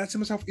said to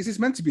myself, is this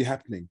meant to be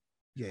happening?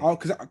 Yeah.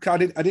 Because I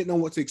didn't know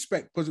what to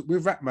expect. Because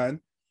with Ratman,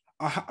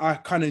 I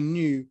kind of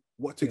knew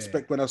what to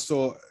expect when I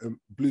saw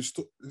Blue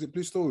Story. Is it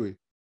Blue Story?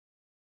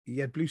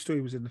 Yeah, Blue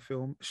Story was in the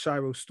film.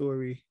 Shiro's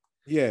story.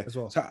 Yeah, as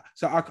well.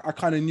 So I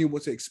kind of knew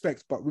what to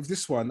expect. But with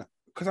this one,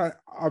 because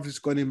I've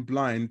just gone in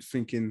blind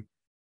thinking,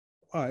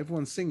 oh,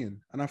 everyone's singing.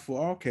 And I thought,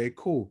 oh, okay,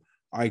 cool.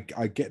 I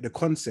get the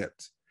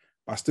concept.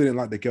 But I still didn't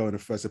like the girl in the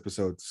first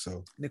episode.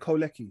 So Nicole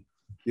Leckie.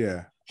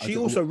 Yeah. She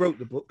also wrote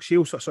the book. She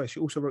also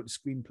wrote the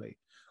screenplay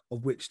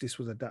of which this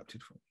was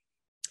adapted from.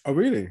 Oh,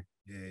 really?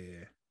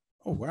 Yeah.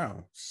 Oh,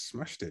 wow.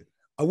 Smashed it.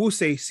 I will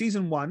say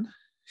season 1,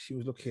 she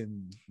was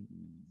looking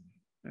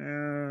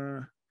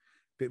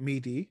bit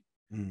meaty.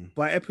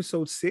 By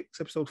episode 6,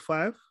 episode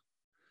 5,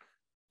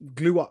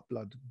 glue up,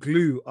 blood.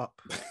 Glue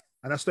up.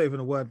 And that's not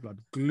even a word, blood.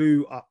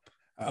 Glue up.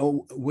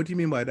 Oh, what do you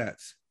mean by that?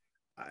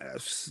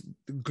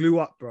 Glue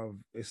up, bro.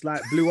 It's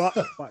like blew up,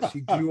 but she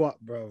glue up,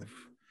 bro.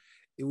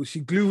 She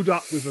blew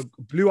up with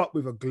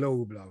a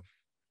glow, bro.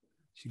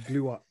 She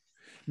blew up.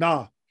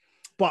 Nah,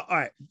 but all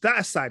right, that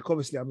aside,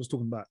 obviously I'm just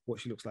talking about what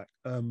she looks like.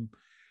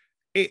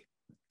 It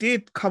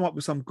did come up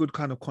with some good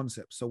kind of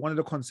concepts. So one of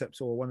the concepts,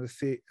 or one of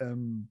the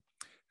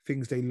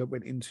things they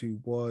went into,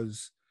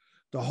 was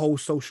the whole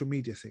social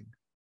media thing,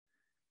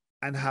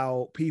 and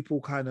how people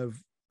kind of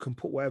can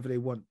put whatever they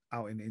want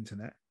out in the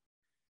internet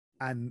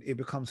and it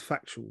becomes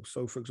factual.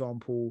 So for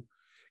example,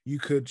 you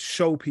could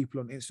show people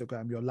on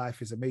Instagram your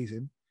life is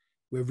amazing,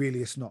 where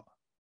really it's not.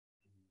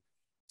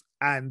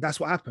 And that's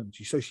what happened.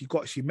 So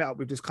she met up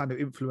with this kind of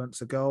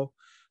influencer girl.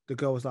 The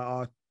girl was like,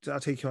 "Oh, I'll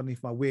take you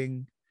underneath my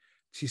wing."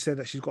 She said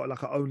that she's got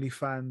like an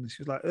OnlyFans.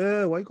 She was like,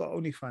 why you got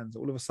OnlyFans?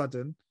 All of a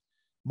sudden,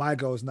 my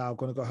girl's now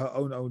going to got her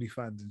own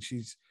OnlyFans, and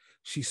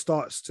she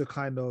starts to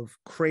kind of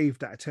crave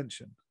that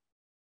attention.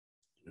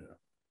 Yeah.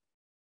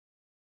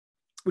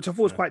 Which I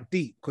thought was quite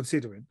deep,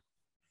 considering.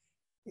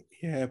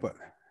 Yeah, but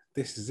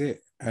this is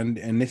it, and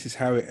this is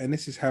how it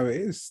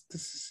is.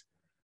 This is.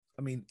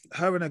 I mean,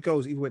 her and her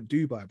girls even went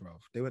Dubai, bro.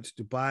 They went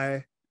to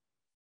Dubai,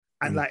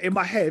 and like in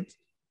my head,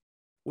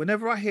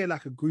 whenever I hear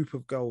like a group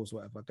of girls,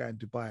 whatever, going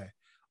to Dubai,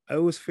 I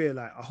always feel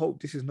like, I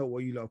hope this is not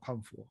what you lot have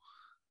come for.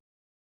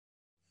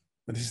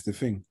 But this is the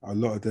thing: a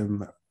lot of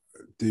them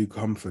do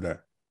come for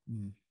that,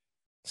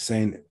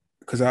 saying,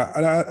 because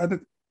I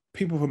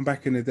people from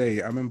back in the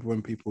day, I remember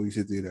when people used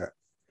to do that,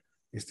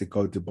 is to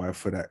go to Dubai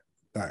for that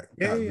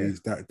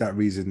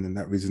reason and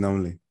that reason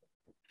only.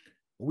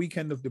 A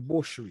weekend of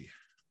debauchery.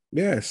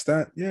 Yes,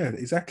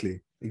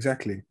 exactly.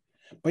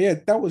 But yeah,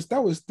 that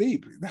was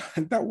deep.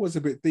 That was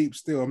a bit deep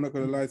still. I'm not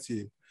gonna lie to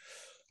you.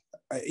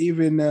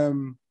 Even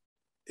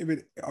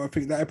I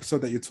think that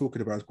episode that you're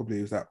talking about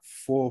was that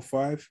 4 or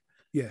 5.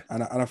 Yeah.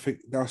 And I think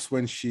that's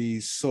when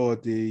she saw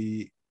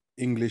the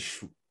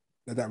English,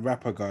 that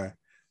rapper guy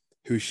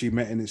who she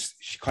met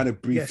she kind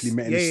of briefly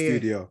met in the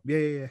studio.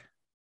 Yeah.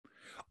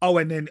 Oh,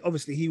 and then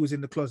obviously he was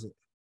in the closet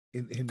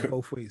in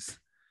both ways.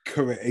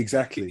 Correct,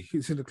 exactly. He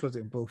was in the closet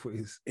in both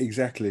ways.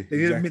 Exactly. They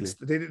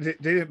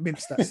didn't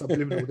mince that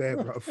subliminal there,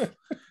 bro.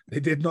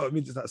 They did not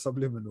mince that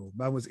subliminal.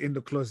 Man was in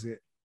the closet,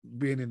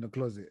 being in the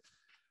closet.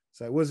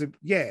 So it wasn't,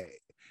 yeah.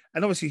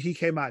 And obviously he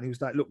came out and he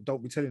was like, "Look,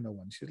 don't be telling no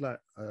one." She's like,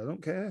 "I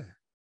don't care."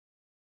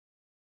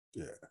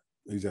 Yeah,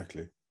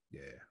 exactly.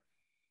 Yeah.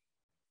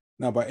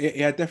 No, but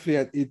it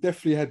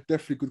definitely had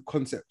good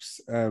concepts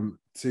to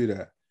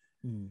that.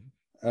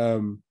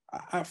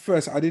 At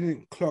first, I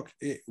didn't clock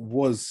it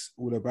was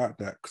all about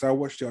that, because I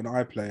watched it on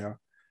iPlayer.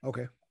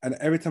 Okay. And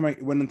every time I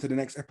went into the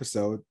next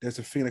episode, there's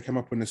a thing that came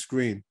up on the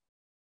screen.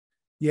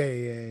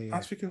 Yeah. I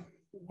was thinking,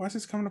 why is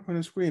this coming up on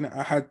the screen?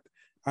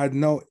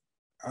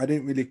 I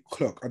didn't really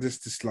clock. I was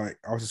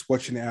just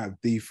watching it out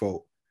of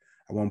default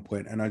at one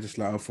point, and I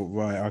thought,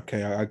 right,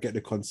 okay, I get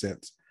the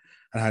concept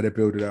and how they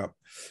build it up.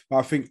 But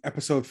I think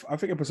episode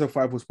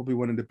 5 was probably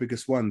one of the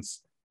biggest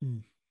ones.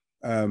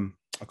 I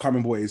can't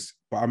remember what it is,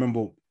 but I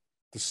remember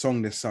the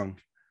song they sung.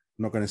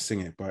 I'm not going to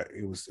sing it, but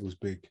it was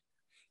big.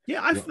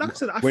 Yeah, like I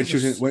said, when she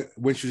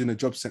was in a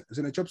job center. Is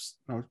it a job?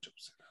 No, job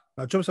center.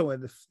 No, job center.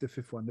 The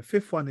 5th one. The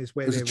 5th one is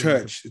where it's a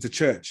church. It's a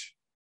church.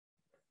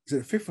 Is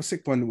it the 5th or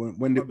 6th one?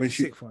 When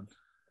she 6th one.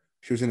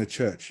 She was in a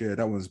church. Yeah,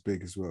 that one's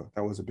big as well.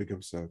 That was a big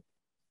episode.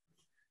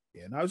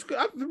 Yeah, no, it was good.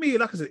 For me,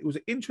 like I said, it was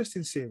an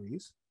interesting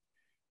series,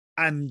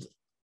 and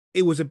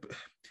it was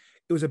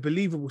a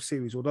believable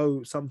series.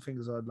 Although some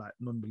things are like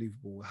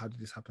non-believable. How did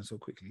this happen so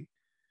quickly?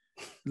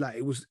 Like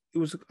it was. I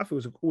think it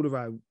was an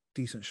all-around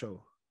decent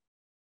show.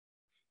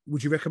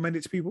 Would you recommend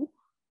it to people?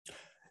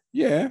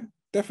 Yeah,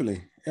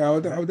 definitely. Yeah, I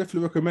would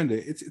definitely recommend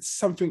it. It's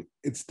something.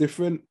 It's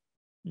different,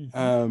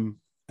 and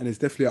it's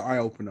definitely an eye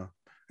opener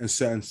in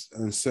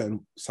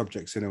certain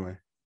subjects anyway.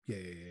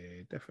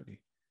 Yeah, definitely.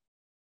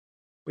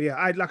 But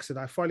yeah, like I said,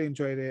 I thoroughly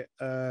enjoyed it.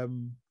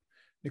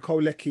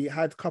 Nicole Lecky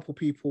had a couple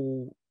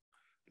people,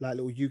 like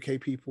little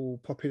UK people,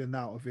 pop in and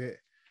out of it.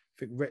 I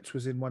think Retch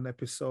was in one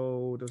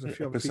episode. There was a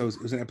few episodes.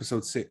 It was in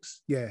episode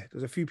 6. Yeah,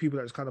 there's a few people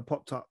that just kind of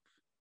popped up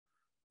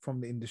from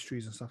the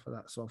industries and stuff like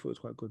that. So I thought it was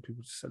quite good.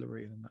 People just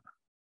celebrating and that.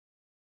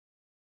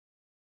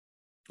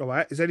 All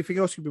right. Is there anything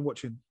else you've been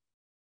watching?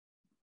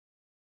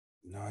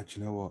 No, do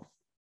you know what?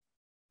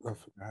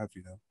 I have,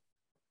 you know.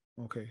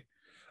 Okay.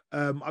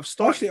 I've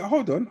started. Actually,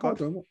 hold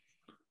on.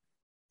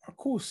 Of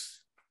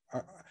course.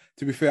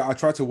 To be fair, I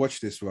tried to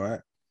watch this,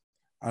 right?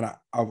 And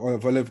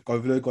I've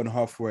only gone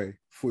halfway,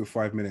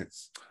 45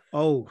 minutes.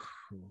 Oh,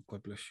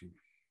 God bless you.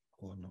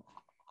 Or not.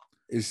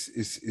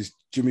 It's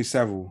Jimmy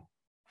Savile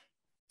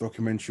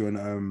documentary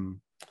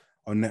on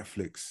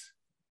Netflix.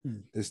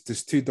 There's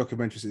 2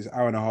 documentaries. It's an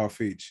hour and a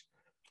half each.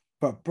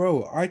 But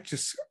bro,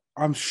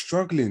 I'm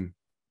struggling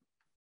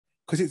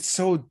because it's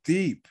so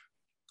deep.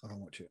 I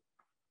don't watch it.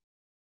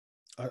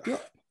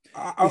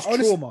 It's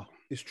trauma.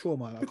 It's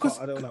trauma. I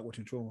don't like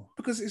watching trauma.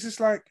 Because it's just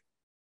like,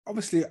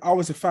 obviously, I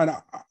was a fan.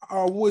 I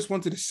always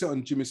wanted to sit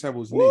on Jimmy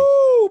Savile's knee.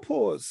 Woo,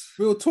 pause.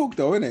 Real talk,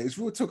 though, isn't it? It's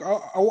real talk.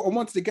 I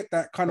wanted to get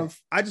that kind of.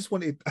 I just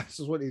wanted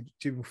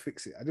Jimmy to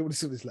fix it. I didn't want to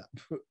sit on his lap.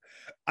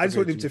 I just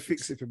wanted him to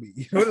fix it for me.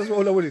 You know, that's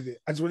all I wanted.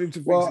 I just wanted him to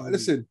fix it. Well,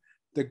 listen,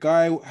 the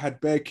guy had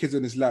bare kids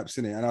on his laps,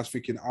 innit? And I was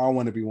thinking, I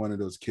want to be one of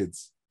those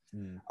kids.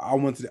 I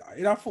wanted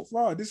it. I thought,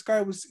 wow, this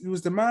guy was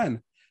the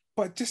man.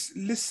 But just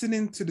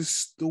listening to the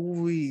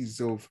stories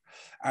of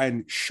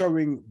and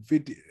showing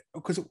video,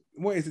 because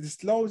what is it?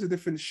 There's loads of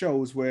different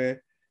shows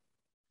where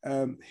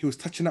he was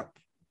touching up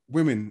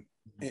women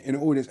in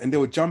the audience and they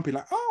were jumping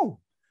like, oh,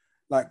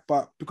 like,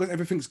 but because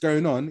everything's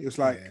going on, it was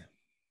like,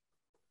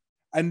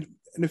 and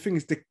the thing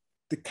is, the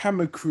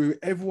camera crew,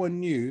 everyone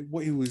knew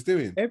what he was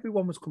doing.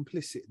 Everyone was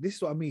complicit. This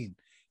is what I mean.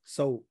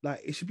 So,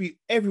 like, it should be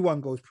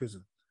everyone goes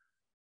prison.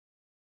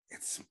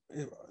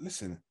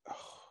 Listen,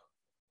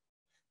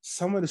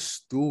 some of the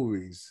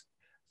stories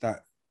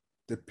that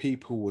the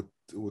people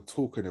were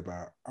talking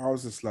about, I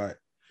was just like,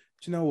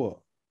 do you know what?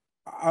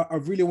 I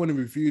really want to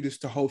review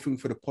the whole thing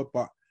for the pod,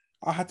 but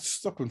I had to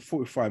stop in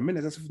 45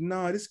 minutes. I said,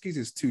 no, this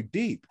geezer is too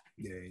deep.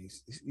 Yeah,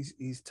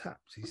 he's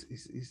tapped.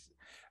 He's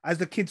as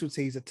the kids would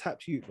say, he's a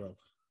tapped youth, bro.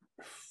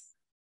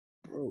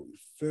 Bro,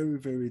 very,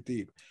 very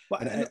deep.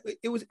 But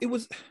it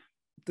was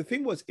the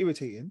thing was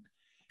irritating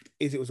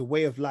is it was a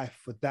way of life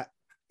for that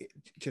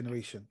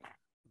generation.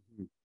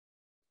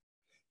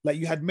 Like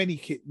you had many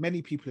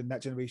people in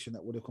that generation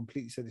that would have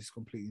completely said it's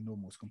completely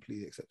normal, it's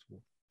completely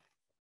acceptable.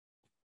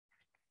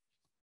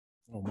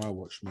 Oh, my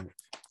watch, man.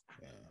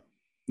 Yeah.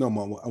 No,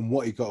 man, and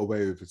what he got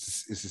away with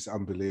is just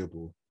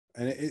unbelievable.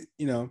 And it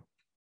you know,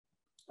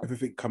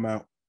 everything come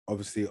out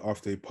obviously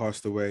after he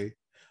passed away.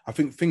 I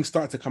think things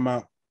started to come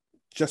out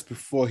just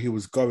before he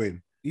was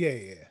going.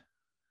 Yeah.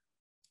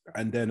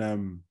 And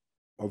then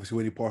obviously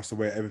when he passed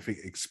away, everything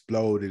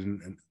exploded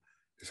and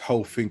this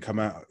whole thing come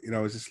out. You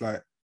know, it's just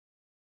like,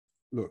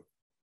 look,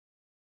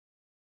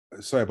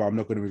 sorry, but I'm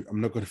not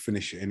gonna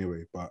finish it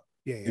anyway. But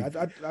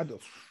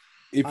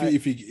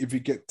if you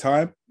get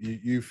time,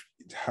 you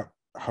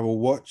have a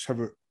watch, have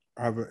a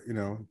you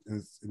know,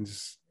 and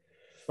just.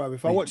 But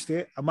if I watched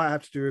it, I might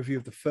have to do a review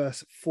of the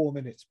first 4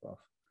 minutes, bro.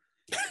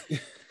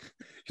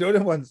 You know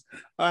the ones.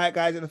 All right,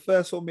 guys. In the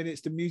first 4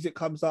 minutes, the music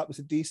comes up. It's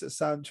a decent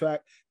soundtrack.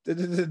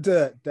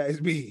 That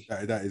is me.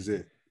 That is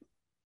it.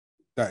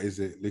 That is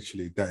it.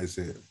 Literally, that is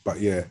it. But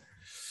yeah.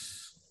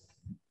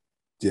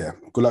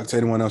 Good luck to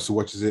anyone else who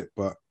watches it.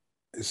 But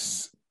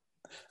it's.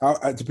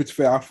 To be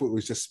fair, I thought it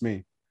was just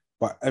me.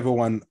 But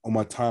everyone on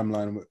our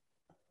timeline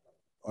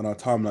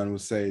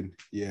was saying,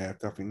 "Yeah,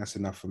 I think that's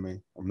enough for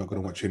me. I'm not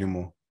going to watch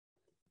anymore."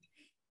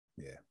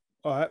 Yeah.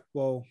 All right.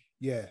 Well,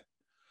 yeah.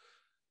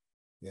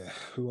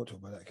 We won't talk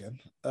about that again.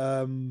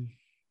 The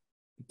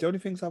only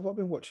things I've not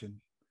been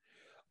watching,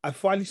 I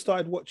finally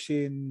started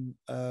watching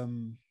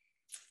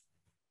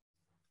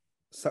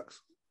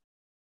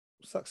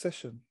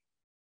Succession.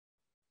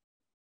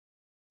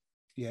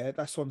 Yeah,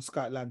 that's on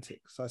Sky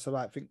Atlantic. So I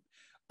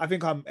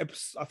think I'm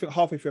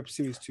halfway through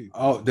series 2.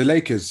 Oh, the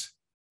Lakers.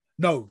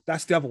 No,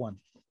 that's the other one.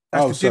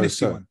 That's the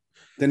Dynasty one.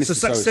 Dynasty,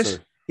 so Succession.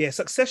 Sorry. Yeah,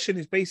 Succession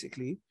is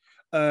basically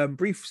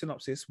brief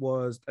synopsis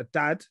was a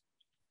dad.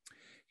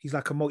 He's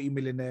like a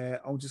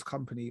multi-millionaire, owns his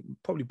company,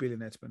 probably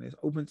billionaire to be honest,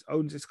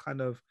 owns this kind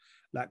of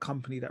like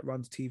company that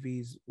runs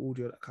TVs,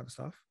 audio, that kind of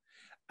stuff.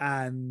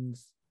 And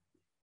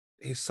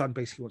his son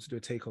basically wants to do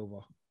a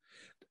takeover.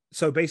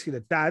 So basically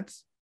the dad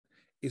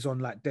is on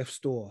like death's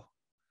door,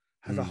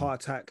 has a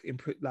heart attack,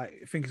 like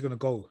I think he's going to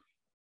go.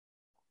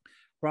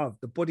 Bruv,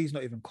 the body's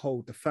not even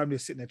cold. The family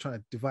is sitting there trying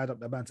to divide up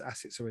the man's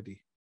assets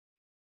already.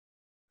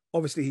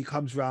 Obviously he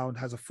comes round,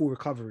 has a full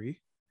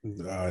recovery.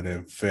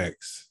 Them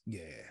facts.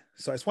 Yeah.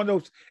 So it's one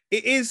of those,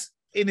 it is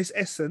in its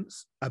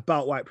essence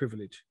about white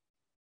privilege.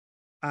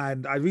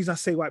 And the reason I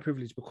say white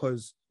privilege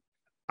because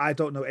I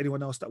don't know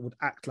anyone else that would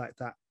act like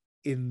that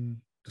in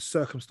the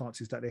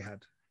circumstances that they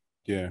had.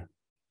 Yeah.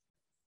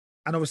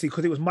 And obviously,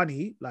 because it was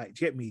money, like,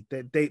 do you get me?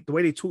 They the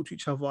way they talk to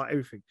each other,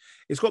 everything.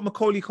 It's got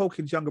Macaulay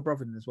Culkin's younger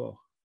brother in it as well.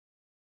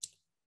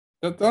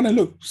 Don't they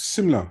look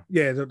similar?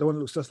 Yeah, the one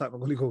that looks just like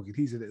Macaulay Culkin.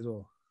 He's in it as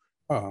well.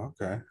 Oh,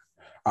 okay.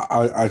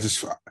 I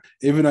just,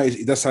 even though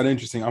it does sound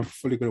interesting, I'm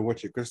fully gonna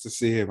watch it just to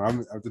see him. I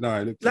don't know.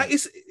 I look like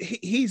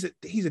he's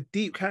a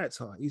deep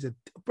character. He's a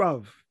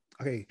bruv.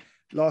 Okay,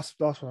 last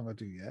one I'm gonna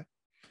do. Yeah.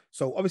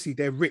 So obviously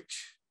they're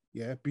rich.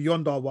 Yeah,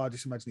 beyond our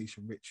wildest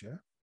imagination, rich. Yeah.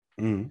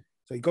 Mm.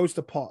 So he goes to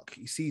the park.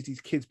 He sees these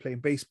kids playing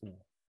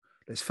baseball.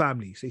 There's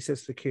family. So he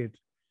says to the kid,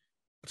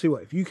 "I'll tell you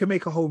what. If you can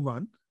make a home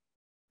run,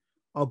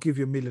 I'll give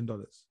you $1 million."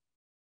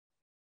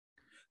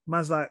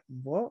 Man's like,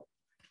 "What?"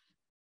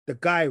 The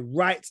guy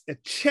writes a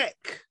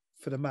check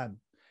for the man.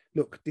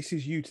 Look, this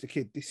is you to the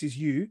kid. This is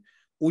you.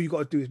 All you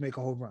got to do is make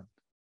a home run.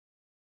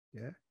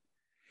 Yeah.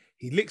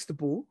 He licks the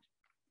ball,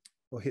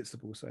 or hits the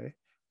ball, sorry.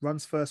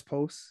 Runs first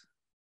post.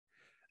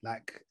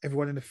 Like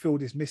everyone in the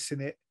field is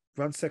missing it.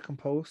 Runs second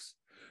post.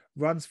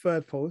 Runs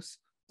third post.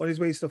 On his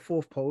way to the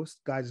fourth post,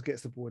 guy just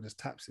gets the ball and just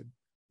taps him.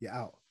 You're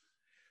out.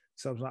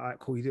 So I was like, all right,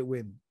 cool, you didn't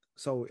win.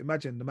 So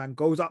imagine the man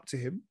goes up to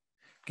him,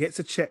 gets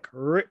a check,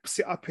 rips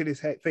it up in his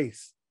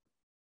face.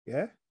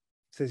 Yeah.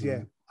 Says,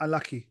 yeah,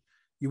 unlucky.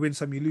 You win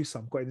some, you lose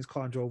some. Got in his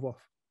car and drove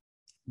off.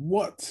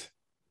 What?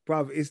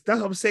 Bruv,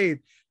 that's what I'm saying.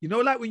 You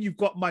know, like when you've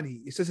got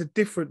money, it's just a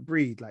different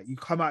breed. Like you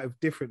come out of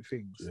different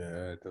things.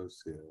 Yeah,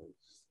 those.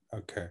 Yeah.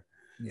 Okay.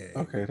 Yeah.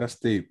 Okay, that's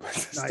deep.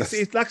 It's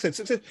like I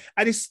said,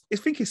 and I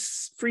think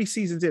it's 3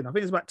 seasons in. I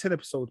think it's about 10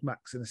 episodes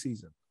max in a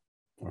season.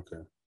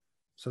 Okay.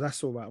 So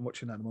that's all right. I'm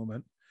watching that at the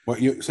moment. What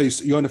you're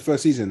on the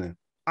first season then?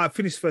 I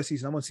finished first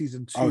season. I'm on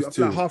season 2. I'm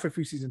like halfway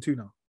through season 2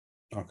 now.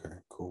 Okay,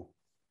 cool.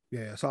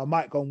 Yeah, so I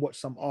might go and watch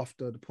some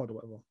after the pod or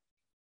whatever.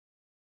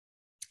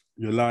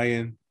 You're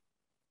lying.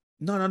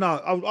 No. I'm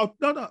not.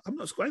 I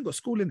ain't got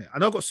school in it. I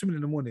know I got swimming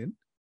in the morning.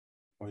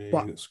 Oh yeah, you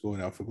got school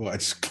now. I forgot. I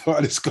just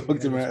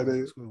clocked him out of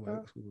there. Is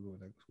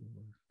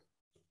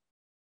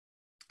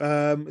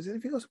there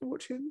anything else I've been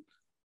watching?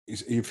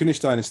 You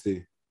finished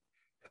Dynasty?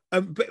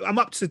 But I'm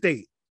up to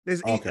date.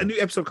 There's a new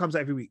episode comes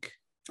out every week.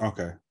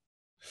 Okay.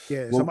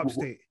 Yeah, so I'm up to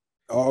date.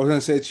 I was going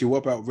to say to you, what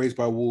about Raised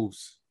by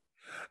Wolves?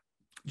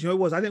 Do you know what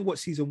it was? I didn't watch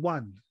season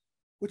 1.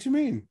 What do you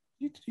mean?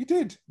 You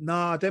did?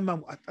 Nah, then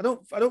man, I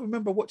don't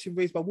remember watching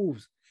Raised by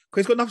Wolves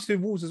because it's got nothing to do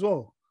with wolves as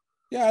well.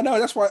 Yeah, I know.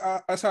 That's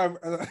why. That's how.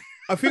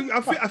 I think.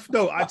 No.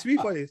 To be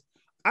honest,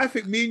 I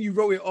think me and you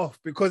wrote it off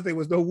because there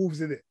was no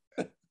wolves in it.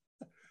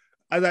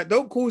 I was like,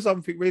 don't call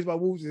something Raised by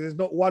Wolves. There's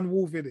not one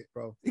wolf in it,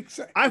 bro.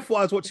 Exactly. I thought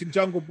I was watching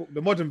Jungle Book,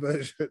 the modern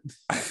version.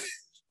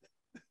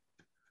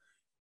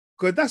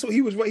 Because that's what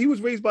he was. He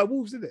was raised by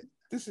wolves, isn't it?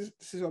 This is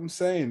what I'm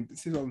saying.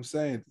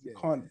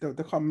 Yeah.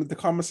 They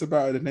can't mess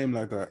about with a name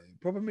like that.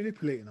 Probably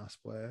manipulating us,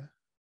 boy.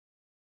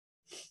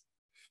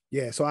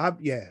 Yeah. So I have.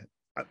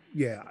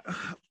 Yeah.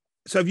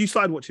 So have you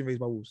started watching Raised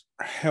by Wolves?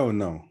 Hell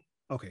no.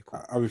 Okay,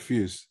 cool. I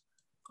refuse.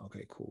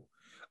 Okay, cool.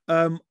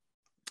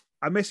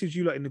 I messaged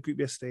you like in the group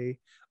yesterday.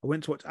 I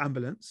went to watch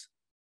Ambulance.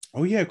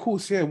 Oh yeah, of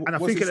course, yeah. And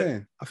what's it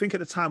saying? I think at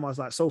the time I was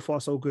like, so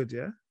far so good,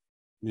 yeah.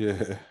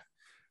 Yeah.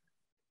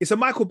 It's a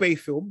Michael Bay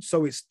film,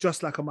 so it's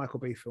just like a Michael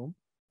Bay film.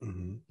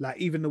 Mm-hmm. Like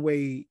even the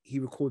way he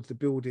records the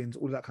buildings,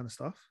 all that kind of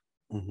stuff.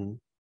 Mm-hmm.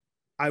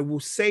 I will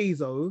say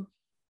though,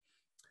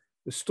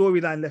 the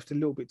storyline left a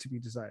little bit to be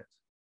desired.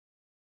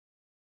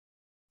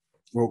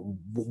 Well,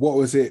 what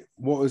was it?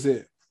 What was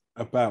it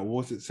about?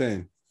 What was it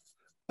saying?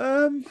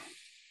 What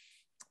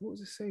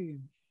was it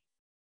saying?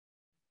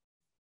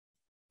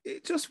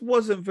 It just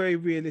wasn't very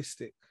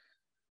realistic.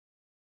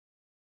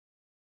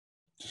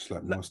 Just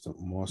like Master.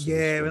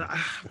 Yeah,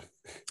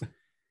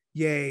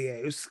 yeah.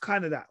 It was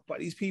kind of that. But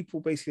these people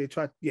basically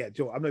tried. Yeah,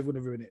 Joe, I'm not even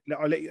gonna ruin it.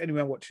 I'll let you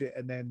anyone watch it,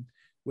 and then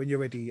when you're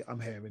ready, I'm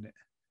hearing it.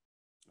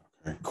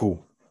 Okay,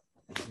 cool.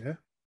 Yeah.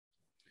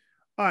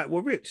 All right.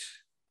 Well,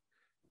 Rich,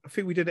 I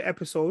think we did an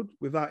episode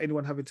without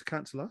anyone having to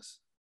cancel us.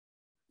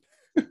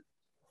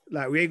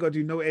 Like, we ain't got to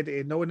do no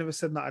editing. No one ever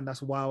said nothing.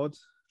 That's wild.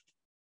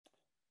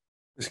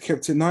 Just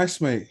kept it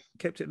nice, mate.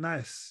 Kept it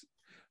nice.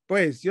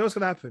 Boys, you know what's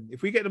going to happen?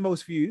 If we get the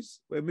most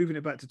views, we're moving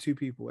it back to 2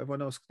 people.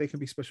 Everyone else, they can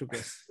be special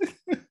guests.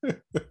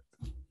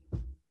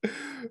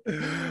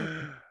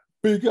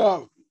 Big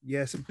up.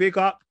 Yes, big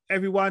up,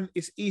 everyone.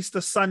 It's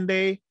Easter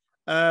Sunday.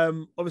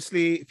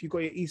 Obviously, if you've got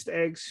your Easter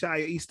eggs, shout out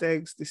your Easter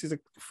eggs. This is a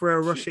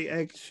Ferrero Rocher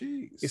egg.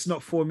 Jeez. It's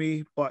not for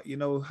me, but you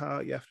know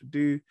how you have to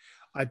do.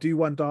 I do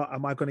wonder,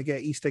 am I going to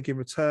get Easter egg in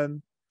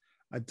return?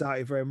 I doubt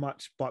it very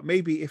much, but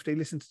maybe if they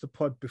listen to the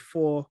pod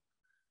before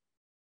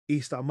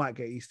Easter, I might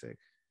get Easter egg.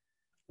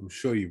 I'm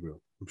sure you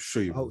will.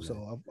 I hope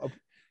so.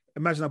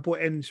 Imagine I bought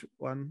Enge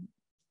one.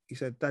 He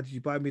said, "Dad, did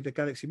you buy me the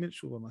Galaxy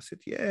Minstrel one?" I said,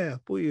 "Yeah, I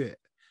bought you it."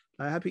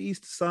 Like, happy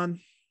Easter, son.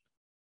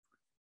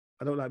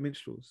 I don't like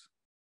minstrels.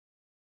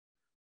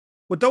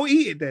 Well, don't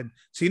eat it then.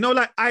 So, you know,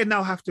 like, I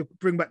now have to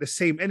bring back the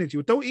same energy.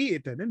 Well, don't eat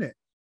it then, innit?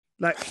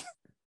 Like,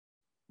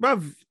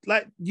 bruv,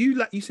 like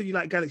you said you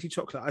like Galaxy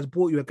chocolate. I just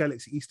bought you a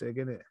Galaxy Easter egg,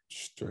 innit?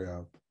 Straight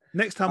up.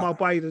 Next time I'll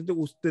buy you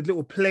the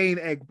little plain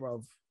egg,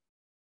 bruv.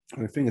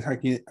 And the thing is, how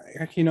can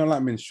you not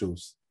like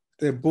minstrels?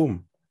 They're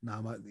boom.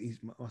 Nah, my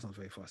son's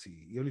very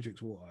fussy. He only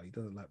drinks water. He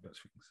doesn't like such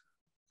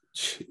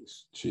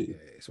things. Jeez. Yeah,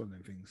 it's one of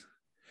them things.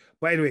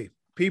 But anyway,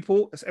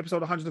 people, it's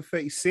episode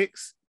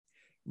 136.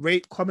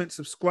 Rate, comment,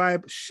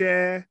 subscribe,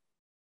 share,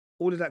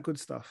 all of that good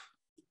stuff.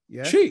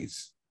 Yeah.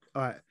 Cheese.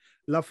 All right.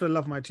 Love for the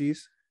love, my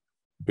G's.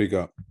 Big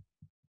up.